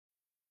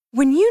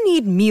When you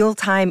need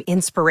mealtime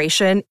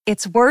inspiration,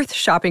 it's worth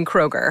shopping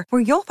Kroger,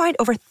 where you'll find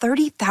over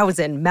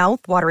 30,000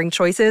 mouth-watering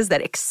choices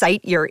that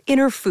excite your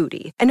inner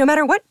foodie. And no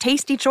matter what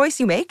tasty choice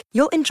you make,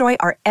 you'll enjoy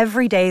our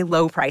everyday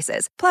low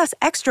prices, plus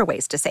extra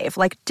ways to save,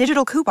 like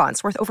digital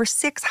coupons worth over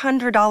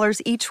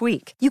 $600 each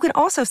week. You can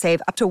also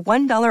save up to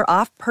 $1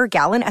 off per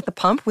gallon at the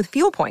pump with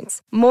fuel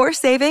points. More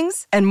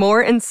savings and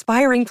more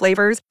inspiring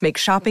flavors make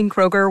shopping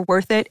Kroger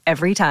worth it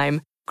every time.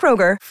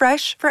 Kroger,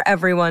 fresh for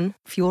everyone.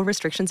 Fuel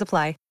restrictions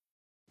apply.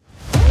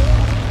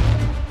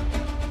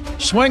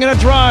 Swinging a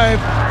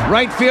drive,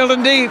 right field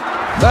and deep.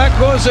 Back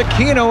goes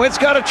Aquino. It's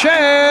got a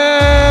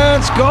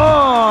chance.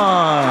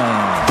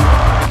 Gone.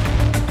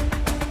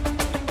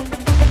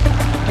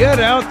 Get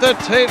out the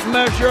tape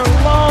measure.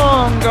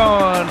 Long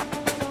gone.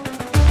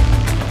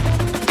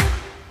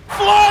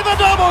 Fly the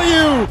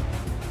W!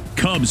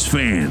 Cubs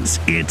fans,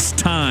 it's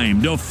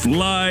time to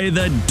fly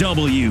the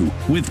W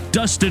with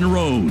Dustin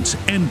Rhodes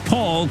and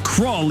Paul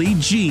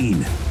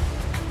Crawley-Jean.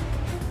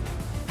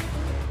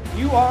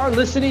 You are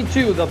listening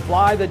to the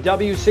Fly the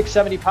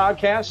W670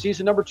 podcast,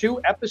 season number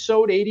 2,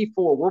 episode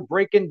 84. We're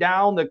breaking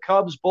down the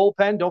Cubs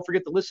bullpen. Don't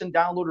forget to listen,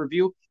 download,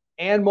 review,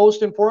 and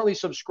most importantly,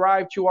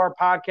 subscribe to our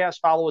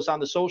podcast. Follow us on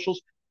the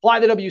socials. Fly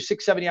the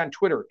W670 on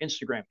Twitter,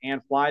 Instagram,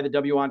 and Fly the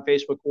W on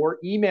Facebook, or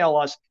email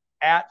us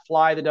at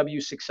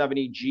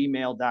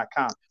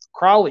flythew670gmail.com.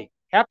 Crawley,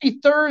 happy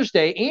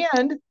Thursday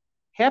and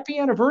happy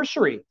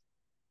anniversary.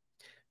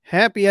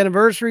 Happy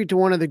anniversary to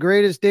one of the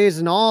greatest days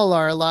in all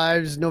our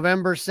lives.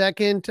 November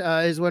 2nd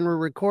is when we're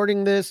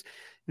recording this.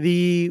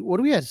 What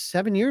do we have?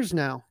 7 years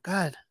now.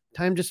 God,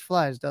 time just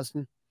flies,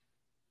 Dustin.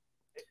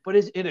 But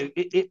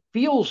it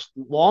feels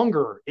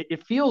longer.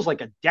 It feels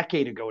like a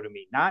decade ago to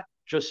me, not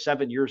just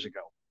 7 years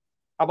ago.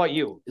 How about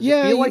you? Does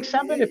it feel like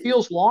 7? It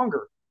feels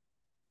longer.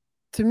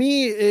 To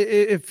me,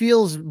 it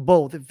feels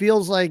both. It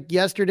feels like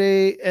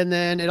yesterday, and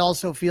then it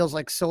also feels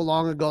like so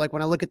long ago. Like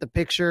when I look at the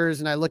pictures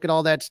and I look at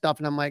all that stuff,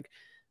 and I'm like,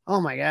 oh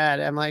my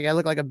God, I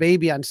look like a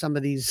baby on some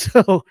of these.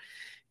 So,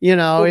 you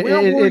know, is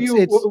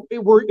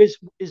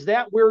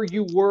that where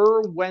you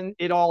were when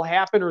it all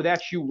happened, or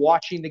that's you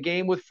watching the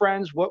game with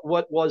friends?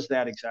 What was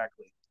that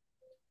exactly?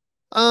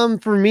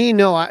 For me,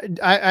 no,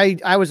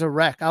 I was a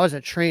wreck. I was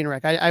a train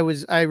wreck.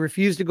 I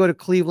refused to go to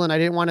Cleveland. I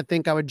didn't want to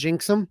think I would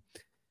jinx them.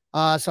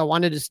 So I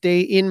wanted to stay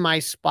in my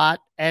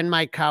spot and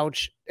my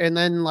couch. And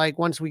then like,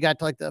 once we got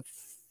to like the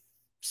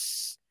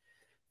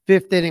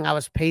fifth inning, I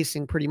was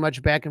pacing pretty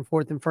much back and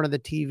forth in front of the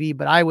TV,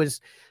 but I was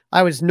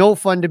no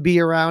fun to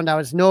be around. I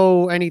was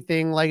no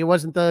anything. Like, it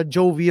wasn't the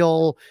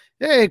jovial,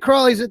 hey,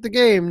 Crawley's at the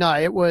game. No,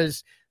 it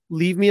was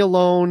leave me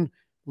alone.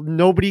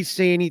 Nobody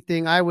say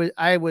anything. I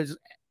was.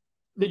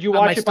 Did you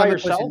watch it by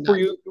yourself?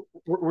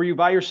 Were you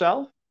by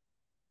yourself?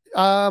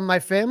 My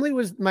family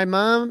was my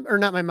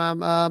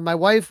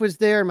wife was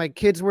there. My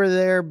kids were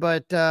there,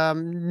 but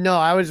no,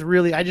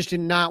 I just did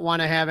not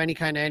want to have any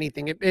kind of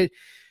anything.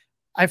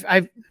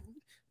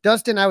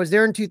 Dustin, I was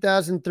there in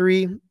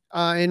 2003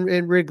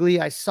 in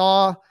Wrigley. I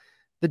saw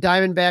the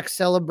Diamondbacks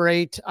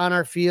celebrate on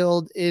our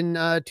field in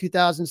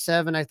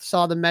 2007. I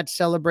saw the Mets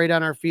celebrate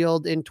on our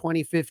field in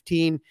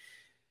 2015.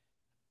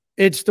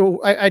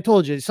 I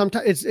told you,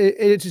 sometimes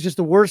it's just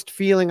the worst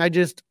feeling.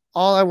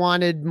 All I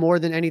wanted more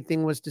than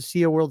anything was to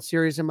see a World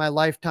Series in my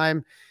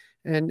lifetime,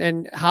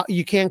 and how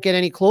you can't get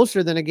any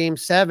closer than a Game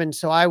 7.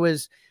 So I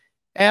was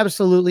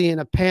absolutely in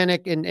a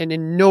panic and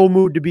in no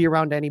mood to be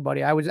around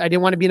anybody. I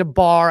didn't want to be in a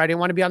bar. I didn't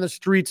want to be on the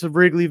streets of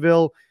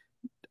Wrigleyville.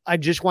 I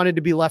just wanted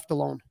to be left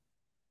alone.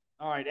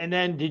 All right. And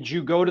then did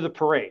you go to the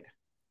parade?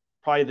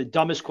 Probably the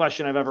dumbest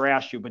question I've ever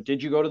asked you, but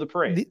did you go to the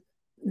parade?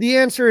 The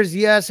answer is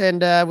yes.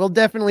 And we'll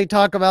definitely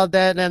talk about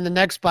that in the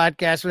next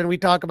podcast when we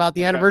talk about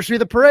the anniversary of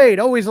the parade.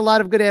 Always a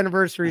lot of good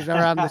anniversaries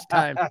around this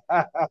time.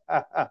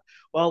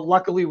 Well,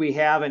 luckily we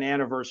have an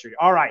anniversary.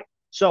 All right.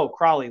 So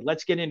Crawley,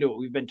 let's get into it.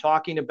 We've been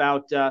talking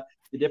about the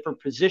different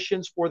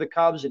positions for the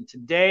Cubs. And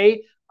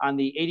today on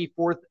the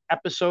 84th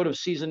episode of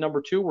season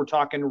number 2, we're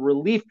talking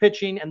relief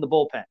pitching and the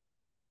bullpen.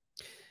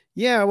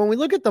 Yeah. When we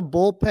look at the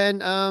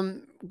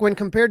bullpen, when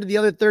compared to the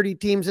other 30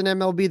 teams in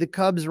MLB, the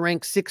Cubs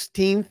rank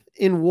 16th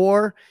in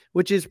WAR,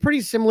 which is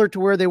pretty similar to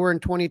where they were in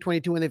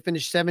 2022 when they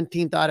finished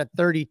 17th out of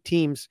 30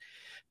 teams.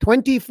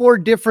 24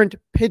 different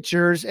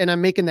pitchers, and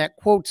I'm making that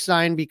quote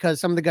sign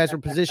because some of the guys were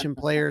position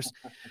players,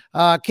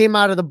 came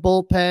out of the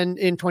bullpen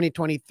in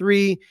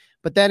 2023,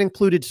 but that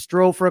included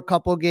Stroh for a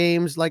couple of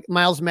games, like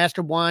Miles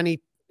Mastrobuoni,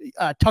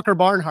 Tucker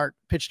Barnhart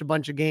pitched a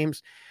bunch of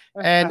games,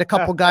 and a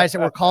couple guys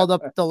that were called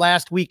up the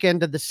last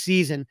weekend of the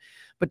season.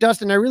 But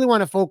Dustin, I really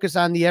want to focus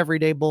on the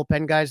everyday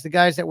bullpen guys, the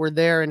guys that were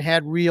there and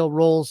had real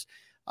roles.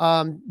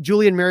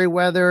 Julian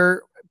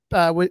Merriweather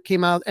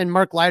came out, and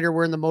Mark Leiter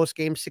were in the most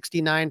games,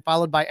 69,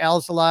 followed by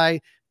Alzolay,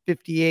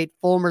 58,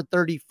 Fulmer,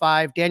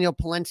 35, Daniel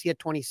Palencia,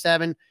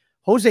 27,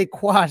 Jose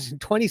Quaz in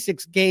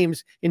 26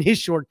 games in his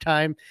short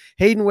time,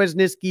 Hayden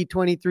Wesniewski,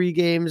 23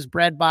 games,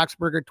 Brad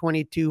Boxberger,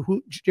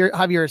 22,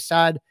 Javier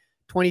Assad,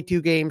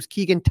 22 games,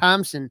 Keegan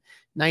Thompson,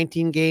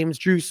 19 games,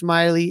 Drew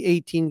Smiley,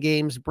 18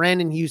 games,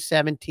 Brandon Hughes,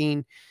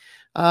 17,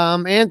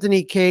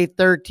 Anthony Kay,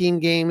 13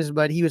 games,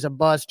 but he was a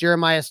bust.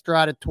 Jeremiah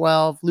Estrada,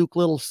 12. Luke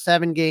Little,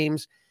 7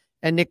 games.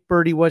 And Nick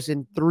Birdie was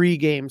in 3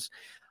 games.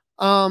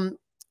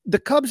 The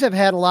Cubs have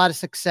had a lot of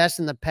success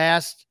in the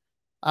past,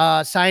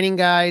 signing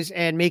guys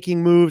and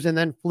making moves and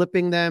then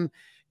flipping them.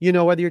 You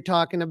know, whether you're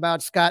talking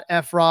about Scott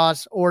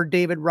Efros or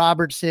David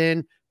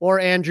Robertson or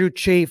Andrew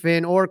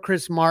Chafin or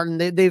Chris Martin,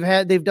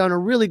 they've done a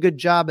really good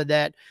job of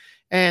that.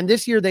 And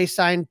this year they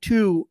signed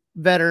 2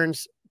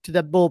 veterans to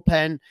the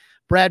bullpen,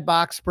 Brad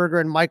Boxberger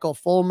and Michael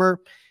Fulmer.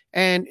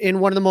 And in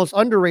one of the most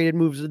underrated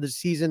moves of the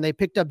season, they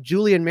picked up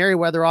Julian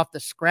Merriweather off the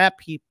scrap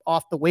heap,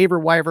 off the waiver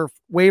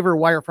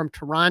wire from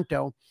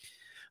Toronto.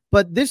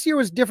 But this year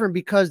was different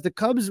because the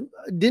Cubs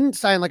didn't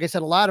sign, like I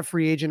said, a lot of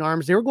free agent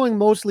arms. They were going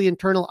mostly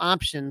internal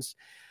options.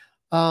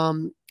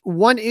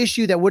 One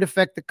issue that would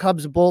affect the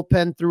Cubs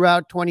bullpen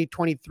throughout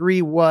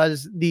 2023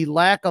 was the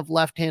lack of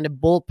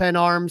left-handed bullpen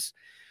arms.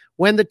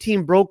 When the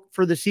team broke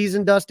for the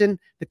season, Dustin,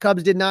 the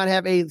Cubs did not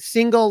have a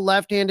single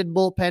left-handed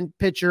bullpen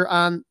pitcher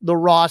on the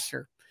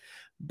roster.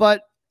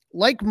 But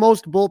like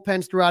most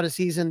bullpens throughout a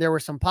season, there were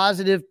some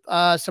positive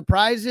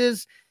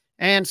surprises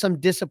and some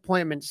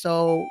disappointment.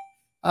 So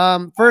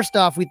first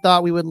off, we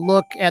thought we would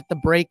look at the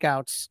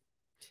breakouts.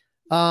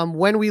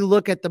 When we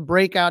look at the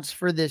breakouts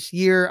for this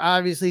year,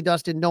 obviously,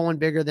 Dustin, no one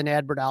bigger than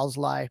Adbert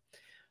Alzolay.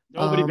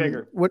 Nobody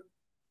bigger.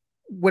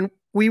 When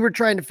we were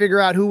trying to figure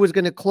out who was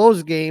going to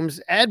close games,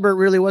 Adbert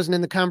really wasn't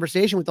in the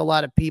conversation with a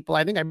lot of people.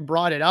 I think I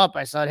brought it up.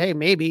 I said, hey,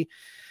 maybe.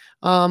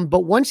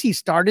 But once he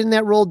started in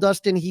that role,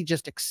 Dustin, he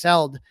just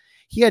excelled.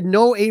 He had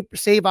no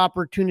save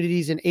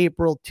opportunities in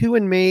April, 2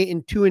 in May,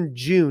 and 2 in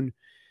June.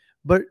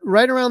 But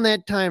right around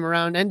that time,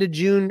 around end of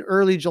June,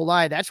 early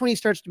July, that's when he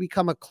starts to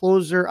become a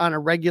closer on a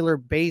regular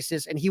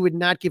basis, and he would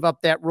not give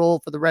up that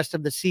role for the rest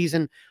of the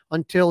season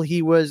until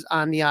he was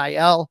on the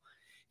IL.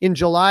 In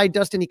July,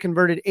 Dustin, he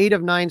converted 8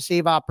 of 9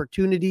 save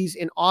opportunities.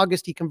 In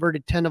August, he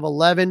converted 10 of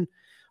 11.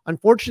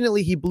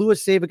 Unfortunately, he blew a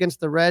save against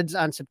the Reds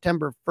on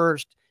September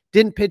 1st.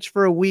 Didn't pitch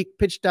for a week,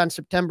 pitched on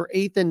September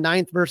 8th and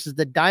 9th versus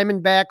the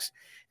Diamondbacks,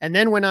 and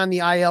then went on the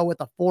IL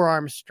with a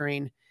forearm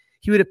strain.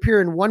 He would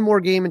appear in one more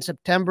game in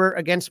September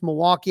against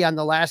Milwaukee on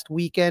the last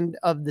weekend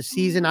of the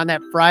season on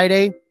that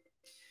Friday.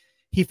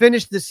 He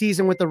finished the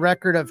season with a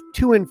record of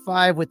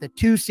 2-5 with a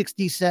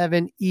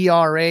 2.67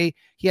 ERA.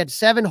 He had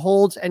 7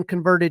 holds and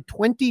converted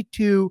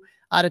 22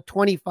 out of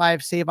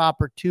 25 save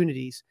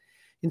opportunities.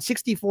 In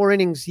 64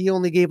 innings, he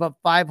only gave up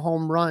 5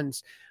 home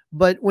runs.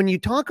 But when you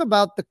talk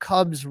about the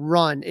Cubs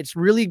run, it's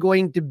really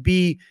going to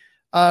be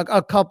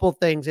a couple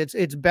things.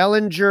 It's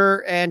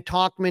Bellinger and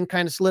Tauchman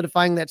kind of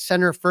solidifying that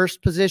center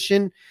first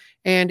position.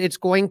 And it's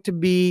going to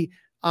be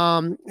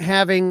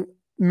having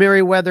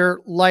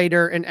Merriweather,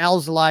 Leiter, and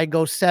Alzolay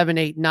go 7,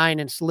 8, 9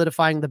 and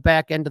solidifying the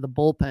back end of the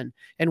bullpen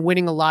and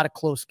winning a lot of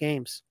close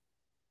games.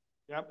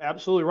 Yep,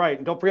 absolutely right.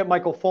 And don't forget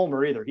Michael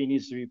Fulmer either. He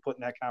needs to be put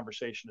in that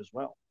conversation as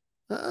well.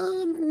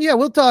 Yeah,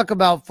 we'll talk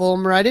about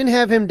Fulmer. I didn't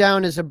have him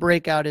down as a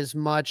breakout as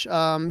much.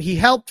 He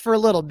helped for a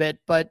little bit,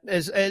 but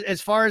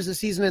as far as the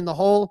season in the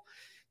whole,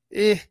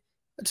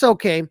 it's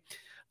okay.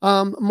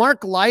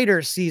 Mark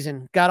Leiter's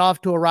season got off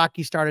to a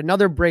rocky start.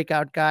 Another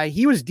breakout guy.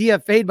 He was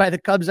DFA'd by the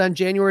Cubs on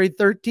January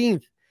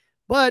 13th,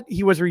 but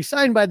he was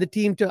re-signed by the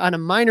team on a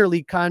minor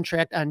league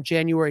contract on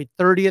January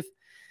 30th.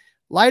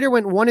 Leiter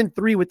went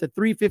 1-3 with a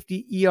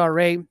 3.50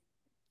 ERA.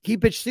 He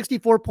pitched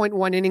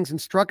 64.1 innings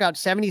and struck out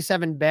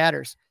 77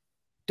 batters.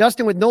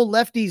 Dustin, with no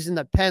lefties in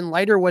the pen,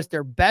 Leiter was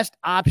their best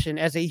option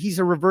he's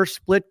a reverse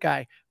split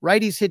guy.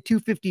 Righties hit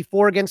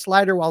 254 against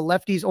Leiter, while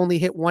lefties only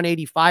hit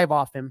 185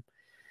 off him.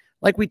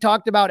 Like we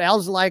talked about,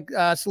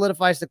 Alzolay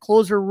solidifies the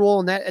closer role,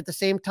 and that at the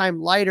same time,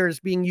 Leiter is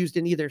being used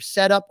in either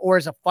setup or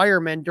as a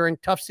fireman during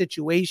tough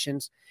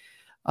situations.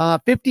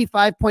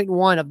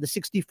 55.1 of the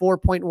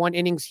 64.1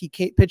 innings he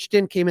pitched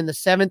in came in the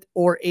 7th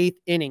or 8th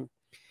inning.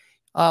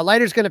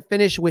 Leiter's going to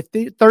finish with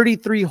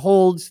 33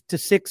 holds to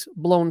 6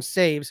 blown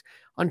saves.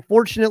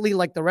 Unfortunately,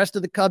 like the rest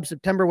of the Cubs,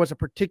 September was a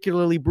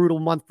particularly brutal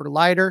month for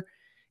Leiter.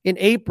 In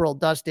April,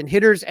 Dustin,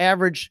 hitters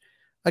average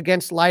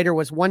against Leiter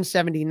was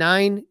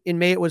 179. In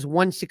May, it was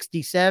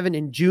 167.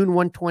 In June,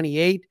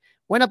 128.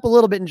 Went up a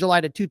little bit in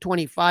July to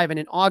 225. And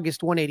in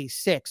August,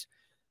 186.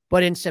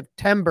 But in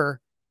September,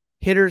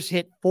 hitters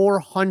hit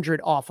 400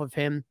 off of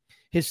him.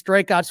 His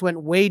strikeouts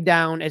went way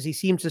down as he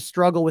seems to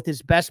struggle with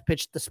his best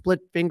pitch, the split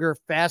finger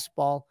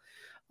fastball.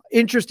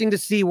 Interesting to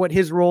see what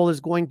his role is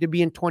going to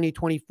be in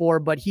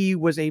 2024, but he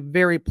was a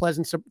very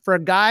pleasant, for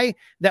a guy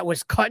that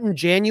was cut in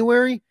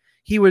January.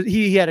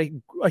 He had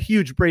a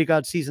huge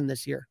breakout season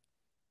this year.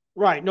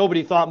 Right.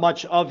 Nobody thought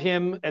much of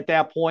him at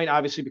that point,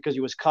 obviously, because he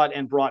was cut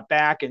and brought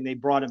back, and they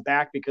brought him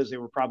back because they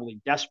were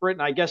probably desperate.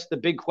 And I guess the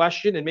big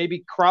question, and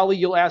maybe Crowley,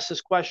 you'll ask this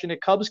question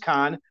at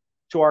CubsCon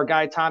to our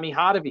guy, Tommy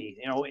Hotovy,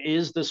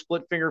 is the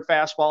split finger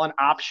fastball an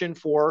option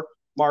for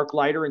Mark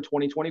Leiter in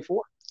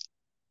 2024?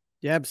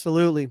 Yeah,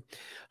 absolutely.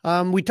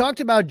 We talked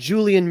about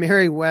Julian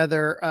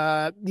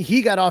Merriweather.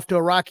 He got off to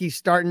a rocky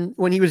start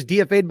when he was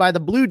DFA'd by the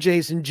Blue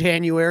Jays in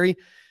January.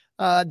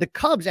 The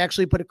Cubs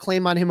actually put a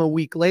claim on him a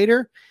week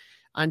later.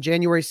 on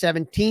January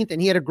 17th,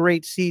 and he had a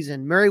great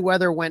season.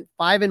 Merriweather went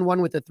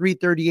 5-1 with a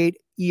 3.38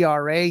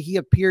 ERA. He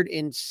appeared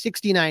in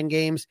 69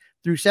 games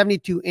through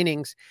 72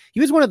 innings. He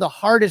was one of the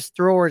hardest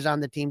throwers on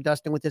the team,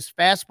 Dustin, with his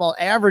fastball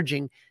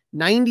averaging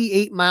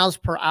 98 miles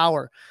per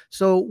hour.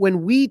 So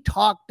when we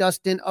talk,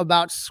 Dustin,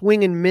 about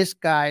swing and miss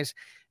guys,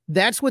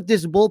 that's what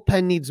this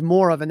bullpen needs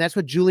more of, and that's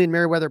what Julian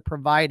Merriweather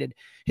provided.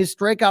 His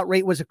strikeout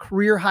rate was a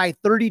career high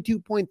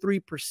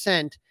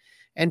 32.3%,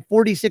 and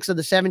 46 of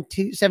the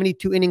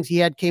 72 innings he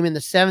had came in the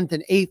 7th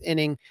and 8th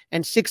inning,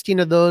 and 16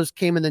 of those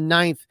came in the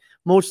 9th,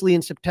 mostly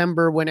in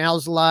September when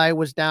Alzolay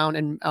was down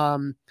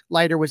and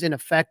Leiter was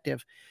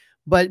ineffective.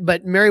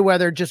 But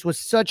Merriweather just was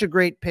such a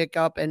great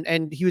pickup,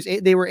 and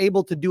they were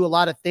able to do a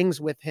lot of things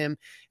with him,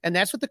 and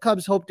that's what the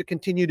Cubs hope to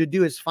continue to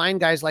do, is find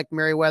guys like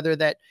Merriweather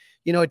that,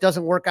 it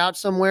doesn't work out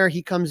somewhere.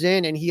 He comes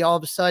in and he all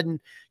of a sudden,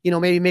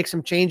 maybe makes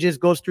some changes,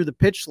 goes through the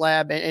pitch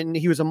lab, and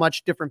he was a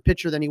much different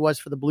pitcher than he was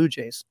for the Blue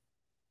Jays.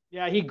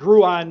 Yeah, he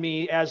grew on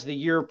me as the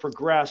year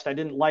progressed. I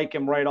didn't like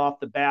him right off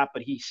the bat,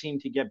 but he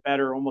seemed to get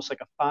better, almost like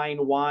a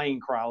fine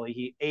wine, Crowley.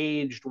 He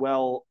aged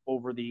well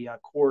over the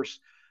course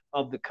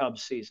of the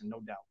Cubs season, no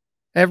doubt.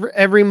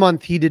 Every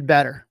month he did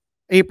better.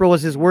 April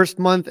was his worst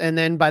month, and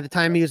then by the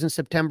time he was in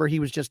September, he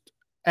was just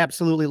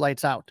absolutely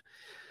lights out.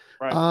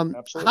 Right.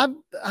 Absolutely.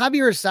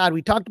 Javier Assad,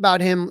 we talked about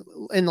him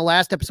in the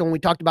last episode when we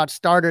talked about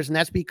starters, and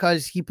that's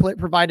because he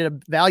provided a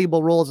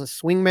valuable role as a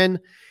swingman,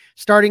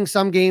 starting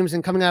some games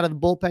and coming out of the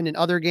bullpen in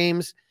other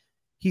games.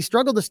 He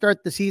struggled to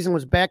start the season,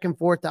 was back and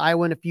forth to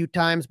Iowa a few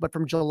times, but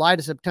from July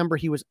to September,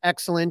 he was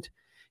excellent.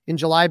 In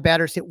July,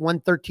 batters hit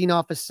 113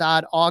 off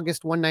Assad,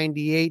 August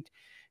 198.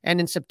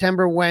 And in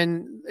September,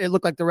 when it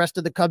looked like the rest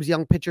of the Cubs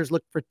young pitchers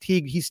looked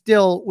fatigued, he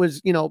still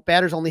was,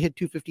 batters only hit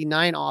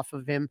 259 off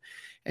of him.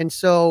 And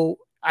so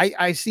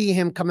I see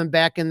him coming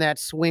back in that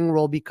swing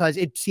role because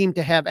it seemed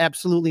to have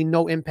absolutely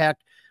no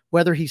impact,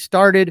 whether he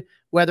started,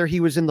 whether he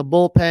was in the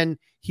bullpen.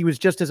 He was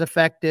just as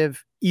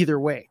effective either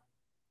way.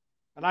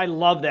 And I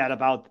love that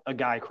about a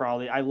guy,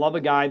 Crowley. I love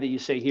a guy that you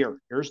say,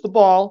 here's the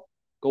ball,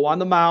 go on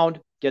the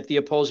mound, get the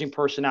opposing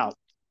person out,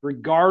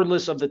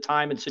 regardless of the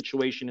time and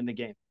situation in the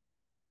game.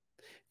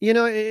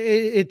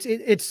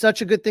 It's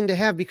such a good thing to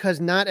have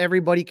because not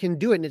everybody can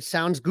do it. And it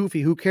sounds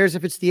goofy. Who cares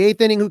if it's the 8th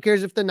inning? Who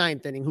cares if the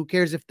 9th inning? Who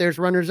cares if there's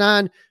runners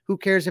on? Who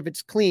cares if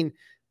it's clean?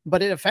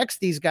 But it affects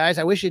these guys.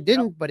 I wish it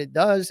didn't, but it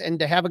does. And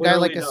to have a guy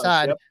like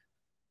Assad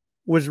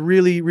was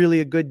really, really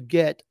a good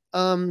get.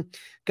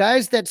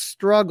 Guys that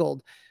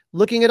struggled.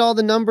 Looking at all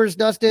the numbers,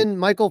 Dustin,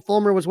 Michael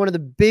Fulmer was one of the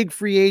big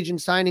free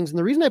agent signings. And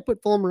the reason I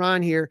put Fulmer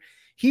on here,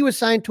 he was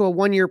signed to a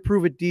 1-year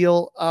prove-it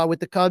deal with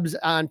the Cubs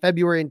on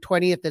February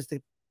 20th as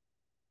the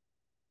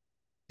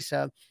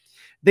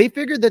they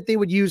figured that they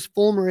would use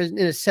Fulmer in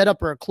a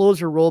setup or a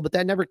closer role, but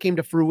that never came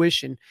to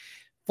fruition.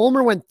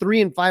 Fulmer went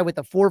 3-5 with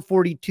a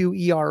 4.42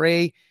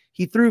 ERA.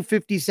 He threw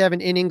 57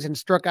 innings and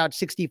struck out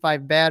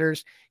 65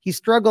 batters. He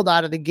struggled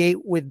out of the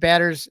gate with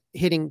batters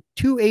hitting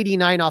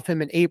 289 off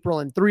him in April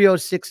and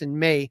 306 in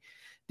May.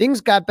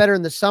 Things got better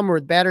in the summer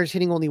with batters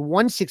hitting only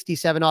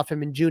 167 off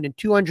him in June and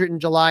 200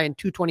 in July and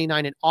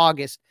 229 in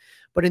August.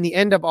 But in the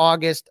end of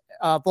August,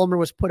 Fulmer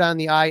was put on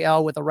the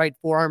IL with a right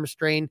forearm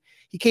strain.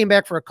 He came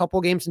back for a couple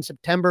games in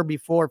September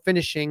before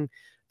finishing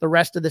the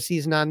rest of the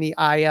season on the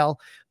IL.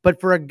 But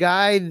for a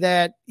guy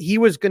that he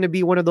was going to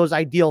be one of those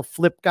ideal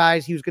flip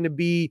guys, he was going to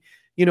be,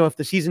 if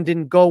the season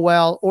didn't go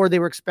well, or they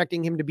were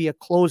expecting him to be a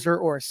closer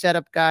or a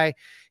setup guy.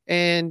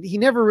 And he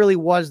never really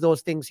was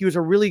those things. He was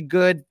a really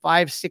good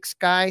 5-6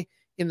 guy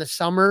in the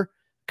summer,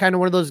 kind of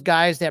one of those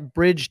guys that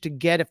bridged to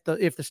get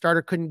if the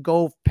starter couldn't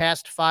go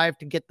past 5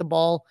 to get the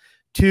ball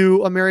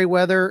to a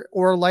Merriweather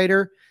or a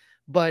Leiter,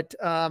 but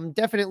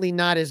definitely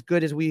not as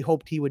good as we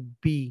hoped he would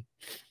be.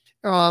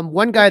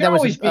 One guy that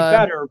was always be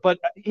better, but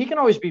he can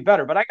always be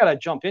better. But I got to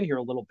jump in here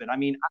a little bit. I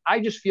mean, I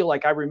just feel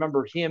like I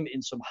remember him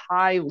in some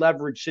high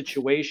leverage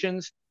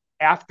situations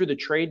after the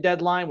trade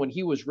deadline when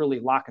he was really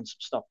locking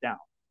some stuff down.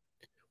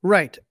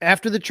 Right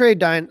after the trade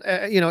deadline,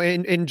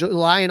 in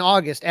July and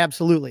August,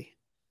 absolutely.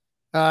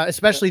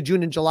 Especially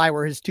June and July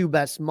were his 2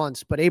 best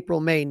months, but April,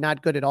 May,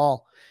 not good at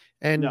all.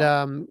 And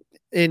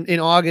in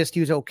August, he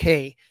was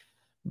okay.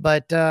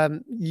 But,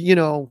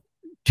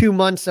 2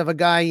 months of a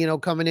guy,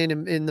 coming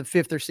in the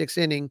 5th or 6th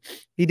inning,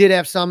 he did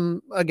have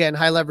some, again,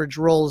 high leverage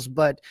roles.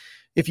 But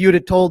if you'd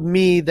have told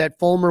me that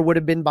Fulmer would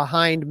have been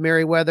behind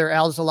Merriweather,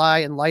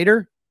 Alzolay, and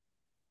Leiter,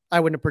 I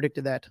wouldn't have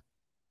predicted that.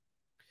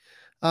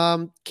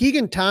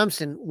 Keegan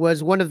Thompson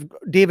was one of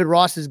David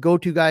Ross's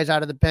go-to guys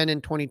out of the pen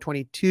in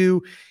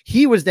 2022.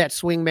 He was that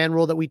swingman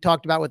role that we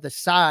talked about with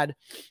Assad.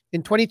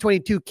 In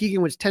 2022,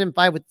 Keegan was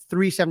 10-5 with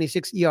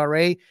 3.76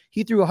 ERA.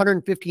 He threw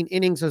 115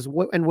 innings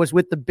and was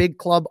with the big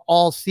club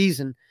all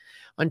season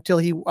until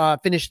he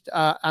finished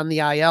on the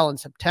IL in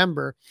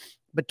September.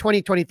 But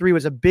 2023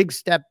 was a big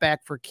step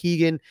back for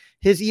Keegan.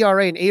 His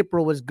ERA in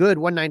April was good,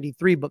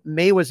 1.93, but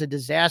May was a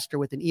disaster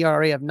with an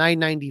ERA of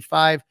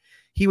 9.95.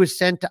 He was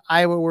sent to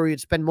Iowa where he'd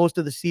spend most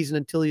of the season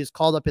until he was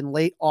called up in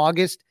late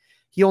August.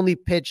 He only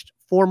pitched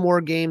 4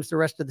 more games the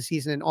rest of the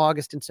season in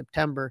August and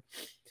September.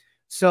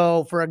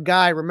 So for a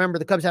guy, remember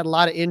the Cubs had a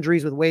lot of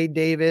injuries with Wade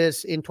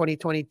Davis in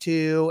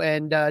 2022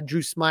 and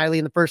Drew Smiley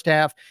in the first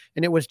half.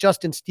 And it was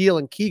Justin Steele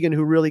and Keegan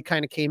who really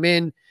kind of came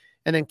in.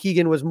 And then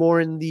Keegan was more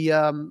in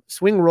the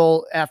swing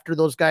role after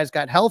those guys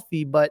got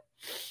healthy. But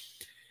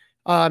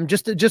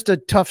just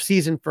a tough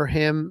season for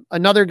him.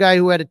 Another guy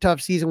who had a tough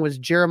season was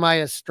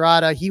Jeremiah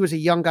Estrada. He was a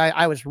young guy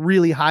I was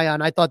really high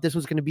on. I thought this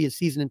was going to be a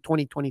season in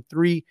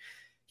 2023.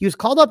 He was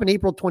called up on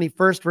April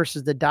 21st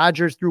versus the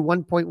Dodgers, threw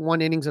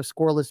 1.1 innings of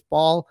scoreless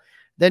ball,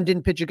 then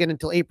didn't pitch again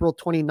until April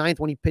 29th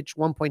when he pitched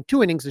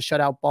 1.2 innings of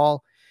shutout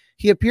ball.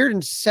 He appeared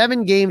in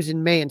 7 games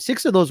in May, and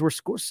 6 of those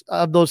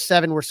those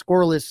 7 were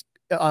scoreless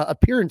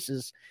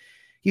appearances.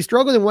 He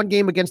struggled in one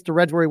game against the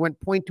Reds where he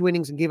went 0.2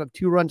 innings and gave up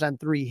 2 runs on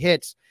 3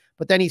 hits.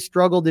 But then he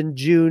struggled in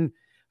June.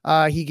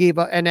 He gave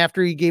up, and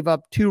after he gave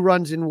up 2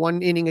 runs in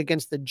 1 inning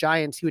against the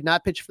Giants, he would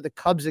not pitch for the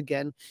Cubs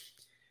again.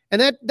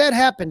 And that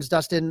happens,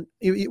 Dustin.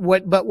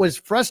 But was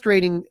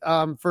frustrating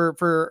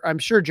for I'm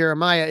sure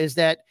Jeremiah is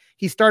that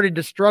he started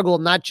to struggle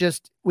not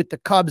just with the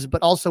Cubs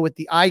but also with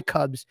the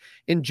I-Cubs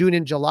in June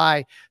and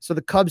July. So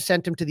the Cubs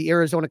sent him to the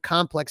Arizona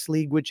Complex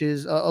League, which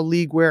is a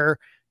league where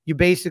you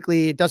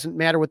basically, it doesn't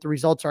matter what the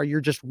results are.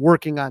 You're just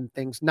working on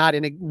things, not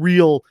in a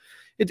real.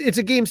 It's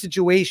a game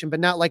situation,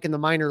 but not like in the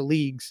minor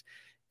leagues.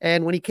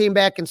 And when he came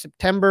back in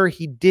September,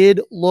 he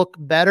did look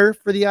better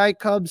for the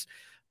I-Cubs.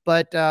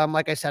 But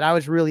like I said, I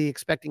was really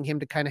expecting him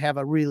to kind of have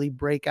a really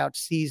breakout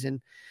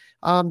season.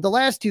 The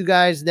last 2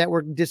 guys that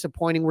were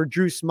disappointing were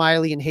Drew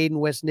Smiley and Hayden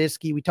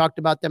Wesniewski. We talked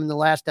about them in the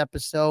last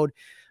episode.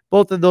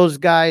 Both of those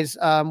guys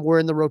were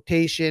in the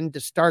rotation to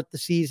start the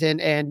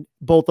season, and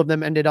both of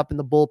them ended up in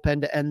the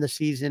bullpen to end the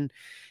season.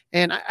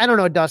 And I don't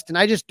know, Dustin,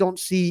 I just don't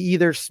see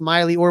either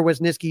Smiley or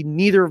Wesniewski.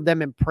 Neither of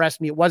them impressed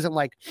me. It wasn't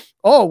like,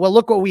 oh, well,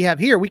 look what we have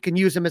here. We can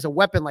use them as a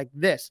weapon like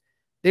this.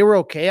 They were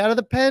okay out of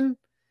the pen.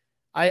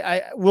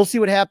 We'll see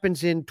what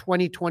happens in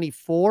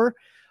 2024.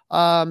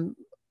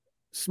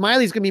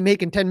 Smiley's going to be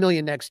making $10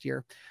 million next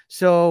year.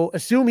 So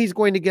assume he's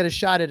going to get a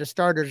shot at a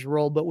starter's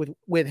role, but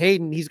with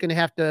Hayden, he's going to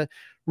have to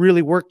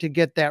really work to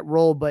get that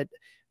role. But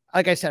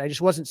like I said, I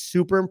just wasn't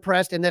super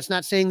impressed. And that's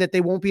not saying that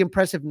they won't be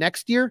impressive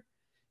next year.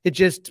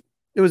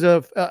 It was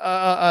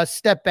a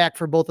step back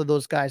for both of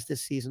those guys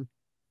this season.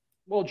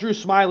 Well, Drew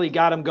Smiley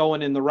got him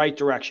going in the right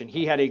direction.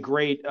 He had a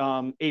great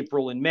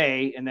April and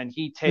May, and then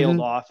he tailed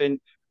off. And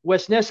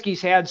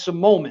Wesniewski's had some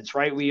moments,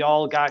 right? We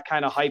all got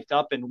kind of hyped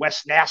up and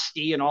Wes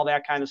Nasty and all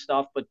that kind of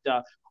stuff, but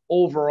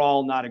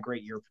overall, not a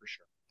great year for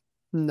sure.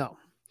 No.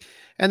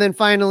 And then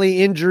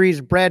finally, injuries.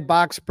 Brad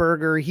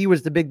Boxberger, he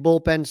was the big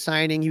bullpen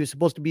signing. He was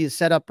supposed to be a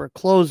setup or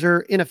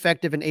closer,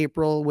 ineffective in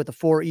April with a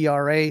 4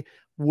 ERA,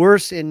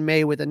 worse in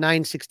May with a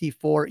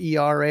 9.64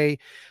 ERA.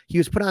 He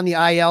was put on the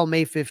IL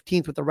May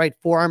 15th with the right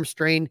forearm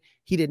strain.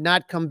 He did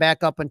not come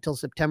back up until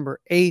September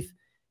 8th.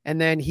 And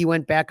then he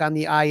went back on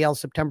the IL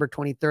September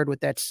 23rd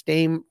with that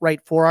same right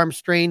forearm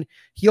strain.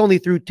 He only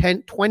threw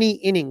 20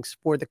 innings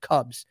for the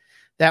Cubs.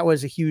 That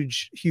was a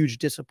huge, huge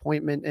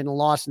disappointment and a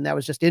loss. And that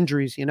was just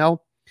injuries, you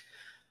know?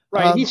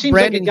 Right. He seems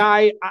like a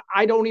guy,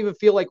 I don't even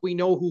feel like we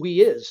know who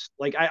he is.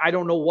 Like, I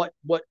don't know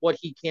what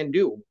he can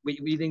do. We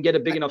didn't get a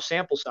big enough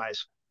sample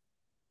size.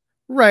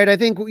 Right. I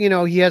think, you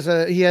know, he has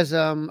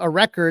a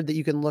record that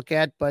you can look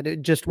at, but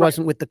it just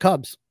wasn't with the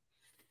Cubs.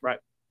 Right.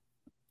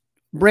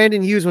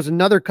 Brandon Hughes was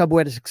another Cub who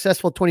had a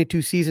successful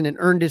 22 season and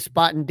earned his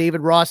spot in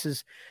David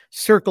Ross's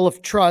circle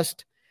of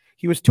trust.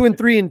 He was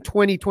 2-3 in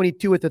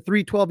 2022 with a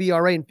 3.12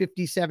 ERA in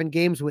 57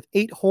 games with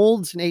 8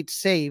 holds and 8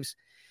 saves.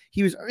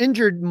 He was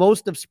injured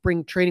most of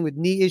spring training with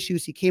knee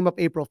issues. He came up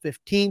April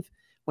 15th,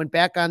 went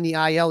back on the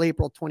IL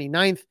April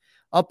 29th,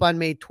 up on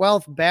May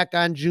 12th, back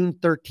on June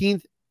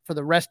 13th for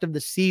the rest of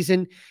the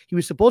season. He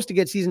was supposed to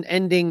get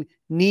season-ending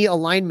knee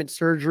alignment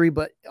surgery,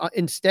 but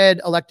instead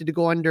elected to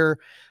go under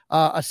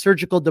a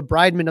surgical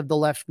debridement of the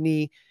left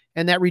knee,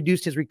 and that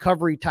reduced his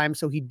recovery time.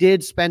 So he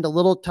did spend a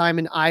little time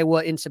in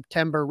Iowa in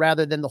September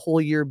rather than the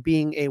whole year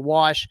being a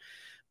wash.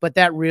 But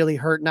that really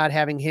hurt not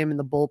having him in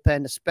the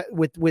bullpen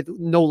with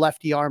no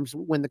lefty arms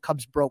when the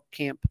Cubs broke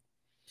camp.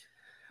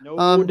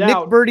 No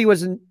doubt.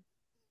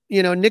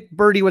 Nick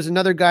Birdie was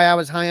another guy I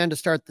was high on to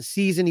start the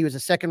season. He was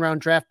a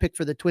second-round draft pick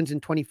for the Twins in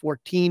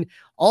 2014.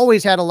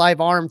 Always had a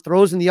live arm,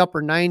 throws in the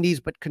upper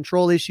 90s, but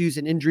control issues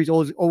and injuries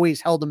always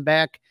held him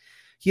back.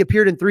 He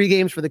appeared in 3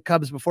 games for the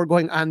Cubs before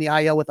going on the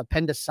IL with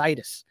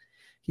appendicitis.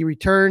 He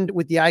returned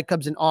with the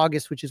I-Cubs in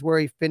August, which is where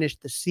he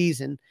finished the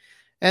season.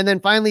 And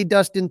then finally,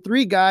 Dustin,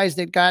 3 guys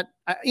that got,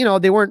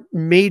 they weren't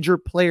major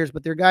players,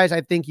 but they're guys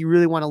I think you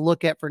really want to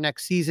look at for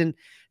next season.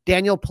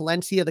 Daniel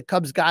Palencia, the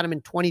Cubs got him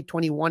in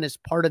 2021 as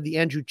part of the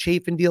Andrew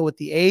Chafin deal with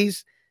the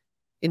A's.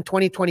 In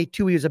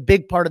 2022, he was a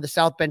big part of the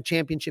South Bend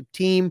championship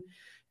team.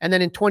 And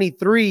then in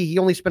 23, he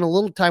only spent a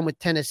little time with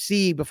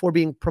Tennessee before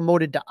being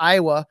promoted to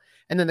Iowa.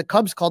 And then the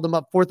Cubs called him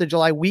up 4th of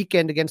July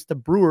weekend against the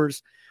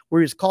Brewers,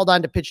 where he was called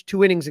on to pitch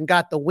 2 innings and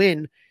got the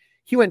win.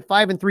 He went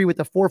 5-3 with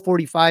a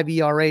 4.45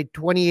 ERA,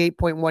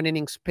 28.1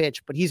 innings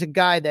pitched, but he's a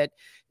guy that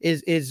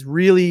is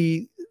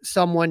really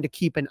someone to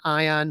keep an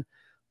eye on.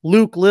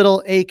 Luke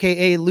Little,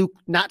 a.k.a. Luke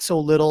Not So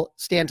Little,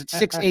 stands at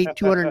 6'8",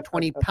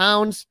 220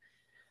 pounds.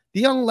 The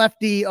young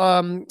lefty,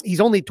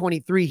 he's only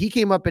 23. He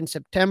came up in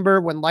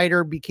September when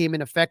Leiter became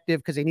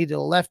ineffective because they needed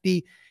a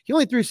lefty. He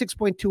only threw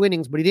 6.2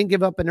 innings, but he didn't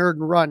give up an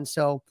earned run.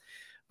 So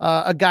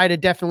a guy to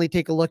definitely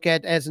take a look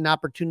at as an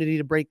opportunity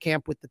to break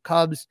camp with the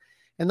Cubs.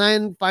 And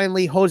then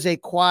finally, Jose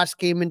Cuas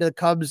came into the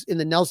Cubs in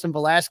the Nelson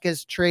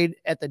Velasquez trade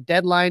at the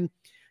deadline.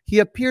 He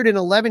appeared in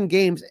 11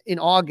 games in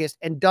August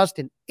and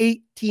Dustin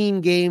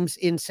 18 games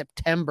in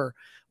September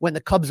when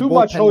the Cubs Too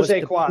much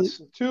Jose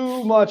Cuas.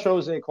 Too much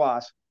Jose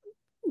Cuas.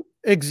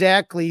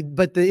 Exactly.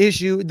 But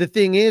the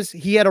thing is,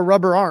 he had a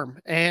rubber arm.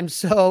 And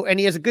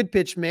he has a good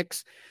pitch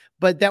mix,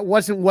 but that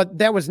was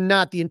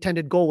not the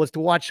intended goal, was to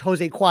watch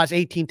Jose Cuas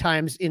 18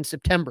 times in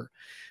September.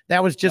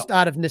 That was just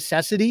out of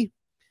necessity.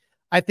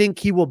 I think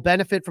he will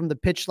benefit from the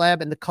pitch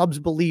lab, and the Cubs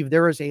believe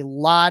there is a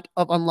lot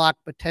of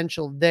unlocked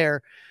potential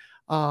there.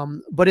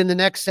 But in the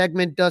next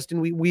segment,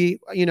 Dustin,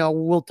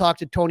 we'll talk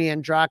to Tony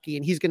Andracki,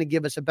 and he's going to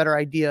give us a better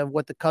idea of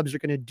what the Cubs are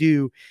going to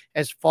do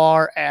as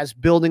far as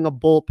building a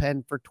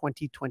bullpen for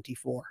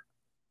 2024.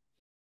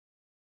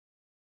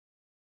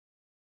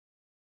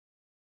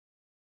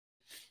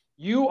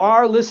 You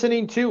are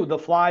listening to the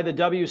Fly the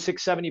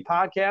W670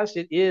 podcast.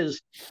 It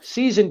is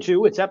season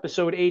 2. It's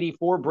episode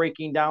 84,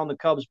 breaking down the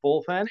Cubs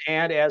bullpen.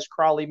 And as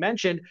Crowley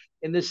mentioned,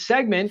 in this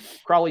segment,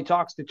 Crowley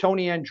talks to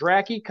Tony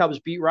Andracki, Cubs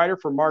beat writer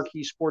for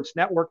Marquee Sports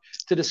Network,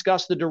 to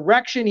discuss the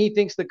direction he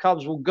thinks the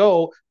Cubs will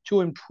go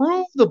to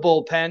improve the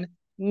bullpen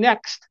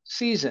next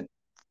season.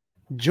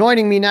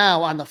 Joining me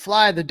now on the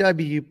Fly the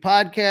W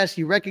podcast,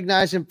 you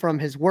recognize him from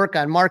his work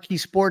on Marquee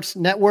Sports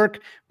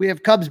Network. We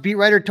have Cubs beat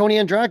writer Tony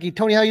Andracki.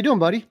 Tony, how you doing,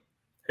 buddy?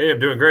 Hey, I'm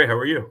doing great. How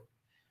are you?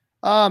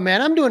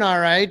 Man, I'm doing all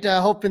right.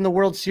 Hoping the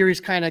World Series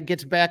kind of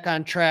gets back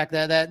on track.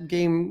 That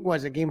game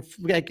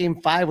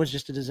Game 5 was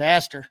just a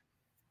disaster.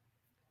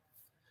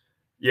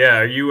 Yeah,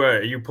 are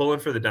you pulling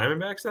for the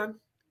Diamondbacks then?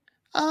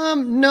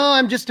 No,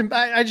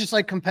 I just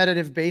like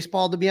competitive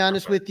baseball, to be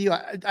honest with you.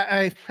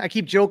 I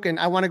keep joking.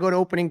 I want to go to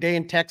opening day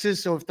in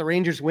Texas. So if the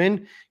Rangers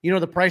win,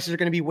 the prices are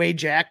going to be way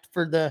jacked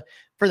for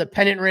the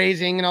pennant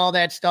raising and all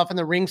that stuff and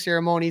the ring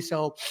ceremony.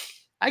 So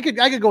I could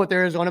go with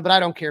Arizona, but I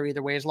don't care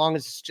either way, as long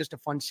as it's just a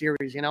fun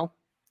series,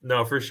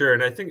 No, for sure.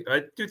 And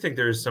I do think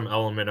there's some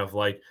element of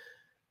like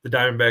the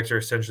Diamondbacks are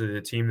essentially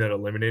the team that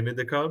eliminated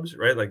the Cubs,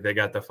 right? Like they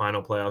got the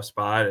final playoff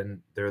spot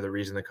and they're the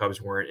reason the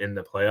Cubs weren't in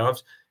the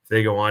playoffs. If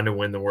they go on to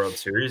win the World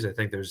Series, I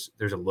think there's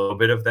a little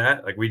bit of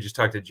that. Like we just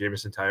talked to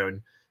Jameson Taillon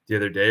the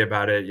other day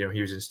about it.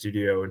 He was in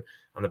studio and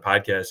on the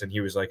podcast, and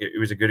he was like, it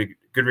was a good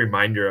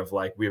reminder of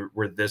like,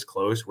 we're this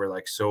close. We're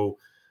like so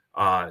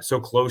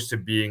close to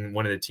being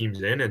one of the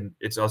teams in. And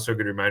it's also a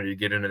good reminder you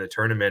get into the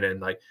tournament and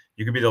like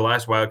you could be the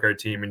last wildcard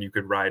team and you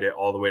could ride it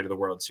all the way to the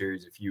World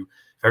Series if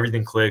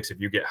everything clicks, if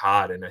you get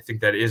hot. And I think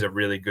that is a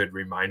really good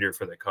reminder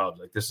for the Cubs.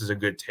 Like this is a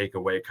good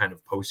takeaway kind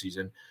of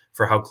postseason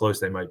for how close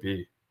they might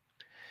be.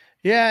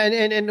 Yeah,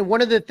 and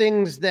one of the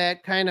things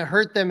that kind of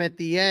hurt them at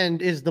the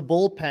end is the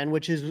bullpen,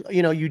 which is,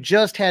 you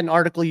just had an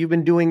article, you've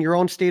been doing your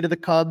own State of the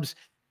Cubs,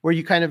 where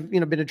you kind of,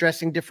 been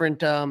addressing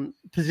different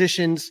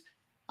positions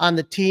on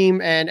the team.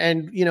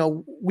 And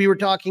we were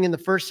talking in the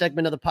first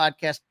segment of the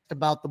podcast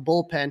about the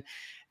bullpen.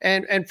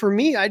 And for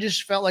me, I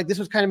just felt like this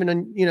was kind of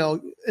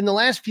in the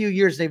last few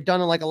years, they've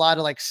done like a lot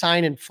of like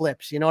sign and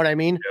flips, you know what I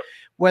mean? Yep.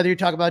 Whether you're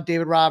talking about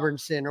David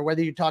Robertson or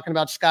whether you're talking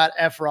about Scott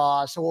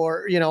Efros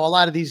or, a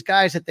lot of these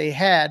guys that they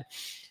had,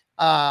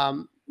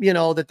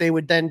 that they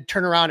would then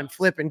turn around and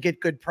flip and get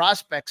good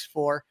prospects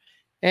for.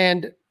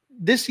 And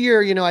this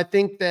year, I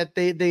think that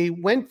they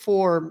went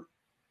for,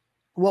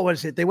 what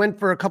was it? They went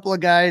for a couple of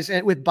guys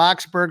with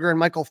Boxberger and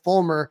Michael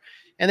Fulmer,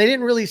 and they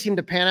didn't really seem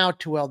to pan out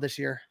too well this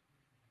year.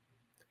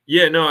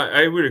 Yeah, no,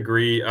 I would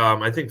agree.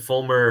 I think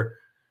Fulmer,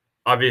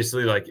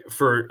 obviously, like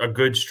for a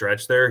good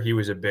stretch there, he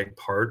was a big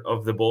part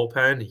of the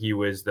bullpen. He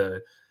would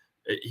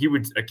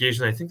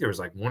occasionally, I think there was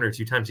like one or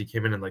two times he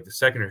came in like the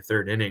second or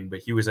third inning, but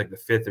he was like the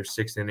fifth or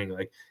sixth inning,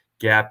 like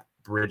gap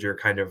bridger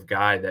kind of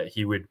guy that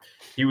he would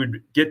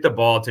get the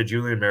ball to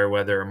Julian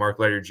Merriweather or Mark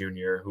Leiter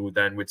Jr., who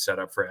then would set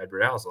up for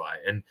Edward Alzolay.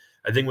 And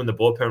I think when the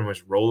bullpen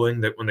was rolling,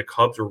 that when the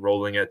Cubs were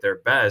rolling at their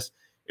best,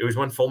 it was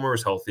when Fulmer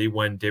was healthy,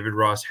 when David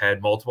Ross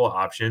had multiple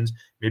options.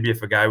 Maybe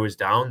if a guy was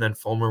down, then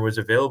Fulmer was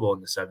available in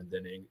the seventh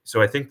inning.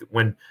 So I think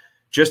when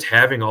just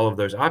having all of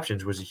those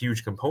options was a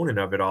huge component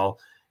of it all.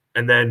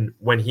 And then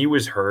when he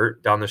was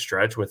hurt down the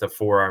stretch with a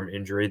forearm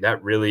injury,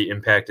 that really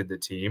impacted the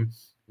team.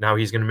 Now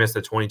he's going to miss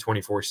the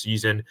 2024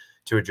 season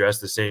to address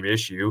the same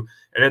issue.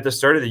 And at the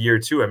start of the year,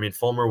 too, I mean,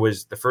 Fulmer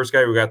was the first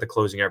guy who got the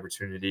closing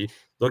opportunity,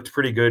 looked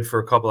pretty good for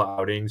a couple of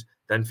outings,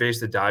 then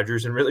faced the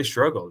Dodgers and really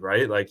struggled,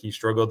 right? Like he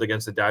struggled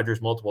against the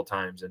Dodgers multiple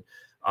times. And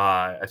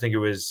I think it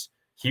was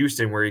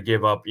Houston where he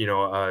gave up,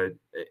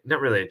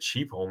 not really a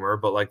cheap homer,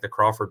 but like the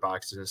Crawford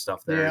boxes and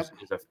stuff there is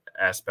an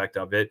aspect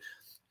of it.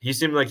 He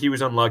seemed like he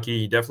was unlucky.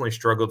 He definitely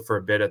struggled for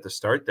a bit at the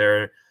start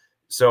there.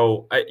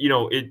 So,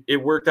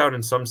 it worked out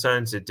in some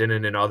sense. It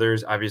didn't in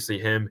others. Obviously,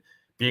 him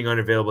being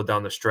unavailable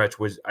down the stretch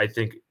was, I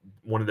think,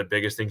 one of the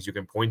biggest things you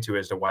can point to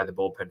as to why the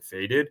bullpen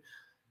faded.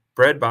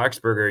 Brad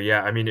Boxberger,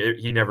 yeah, I mean,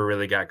 he never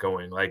really got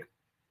going. Like,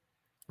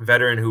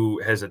 veteran who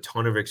has a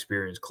ton of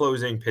experience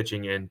closing,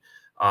 pitching in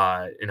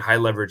high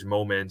leverage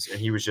moments, and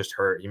he was just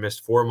hurt. He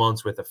missed 4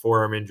 months with a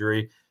forearm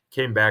injury,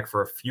 came back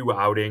for a few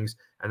outings,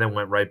 and then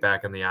went right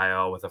back on the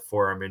IL with a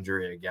forearm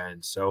injury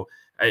again. So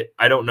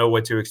I don't know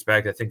what to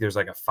expect. I think there's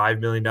like a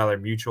 $5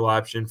 million mutual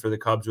option for the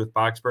Cubs with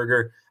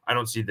Boxberger. I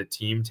don't see the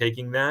team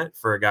taking that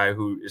for a guy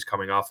who is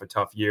coming off a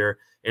tough year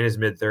in his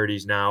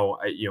mid-30s now.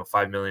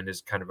 $5 million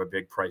is kind of a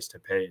big price to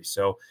pay.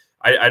 So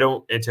I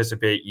don't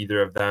anticipate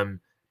either of them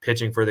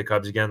pitching for the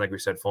Cubs again. Like we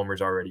said,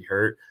 Fulmer's already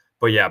hurt.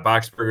 But yeah,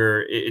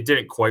 Boxberger, it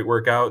didn't quite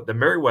work out. The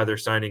Merriweather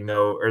signing,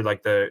 though, or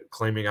like the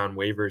claiming on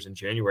waivers in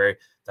January,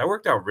 that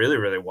worked out really,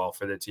 really well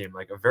for the team.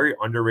 Like a very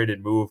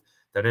underrated move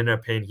that ended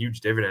up paying huge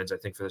dividends, I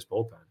think, for this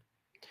bullpen.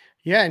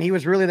 Yeah, and he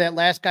was really that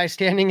last guy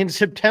standing in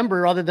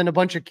September other than a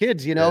bunch of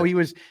kids. He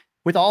was,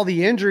 with all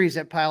the injuries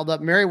that piled up,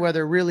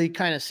 Merriweather really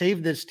kind of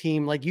saved this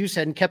team, like you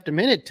said, and kept him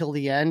in it till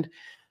the end.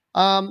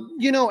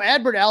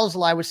 Adbert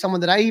Alzolay was someone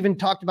that I even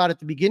talked about at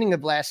the beginning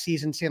of last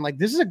season, saying like,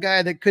 this is a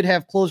guy that could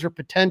have closer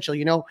potential.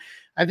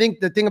 I think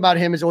the thing about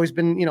him has always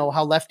been,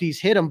 how lefties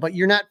hit him, but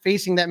you're not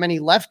facing that many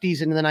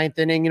lefties in the ninth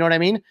inning. You know what I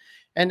mean?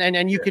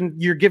 And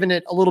you're giving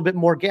it a little bit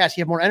more gas.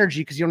 You have more energy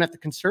because you don't have to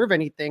conserve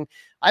anything.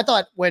 I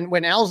thought when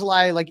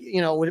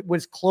Alzolay,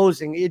 was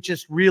closing, it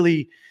just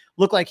really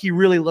looked like he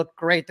really looked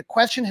great. The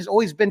question has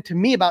always been to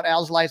me about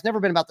Alzolay. It's never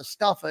been about the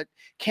stuff, but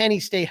can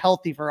he stay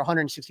healthy for a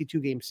 162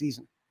 game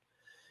season?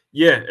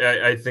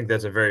 Yeah, I think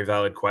that's a very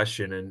valid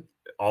question. And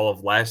all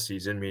of last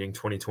season, meaning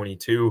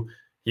 2022,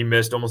 he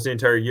missed almost the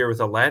entire year with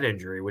a lat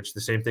injury, which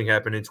the same thing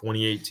happened in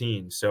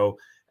 2018. So,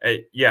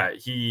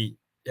 he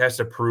has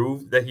to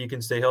prove that he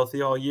can stay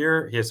healthy all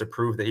year. He has to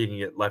prove that he can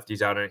get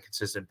lefties out on a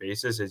consistent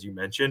basis, as you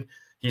mentioned.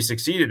 He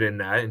succeeded in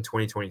that in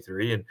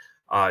 2023,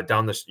 and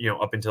down the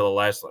up until the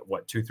last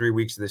 2-3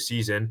 weeks of the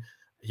season,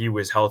 he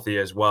was healthy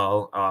as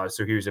well.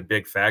 So he was a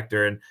big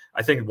factor. And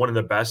I think one of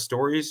the best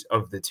stories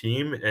of the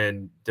team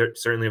and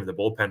certainly of the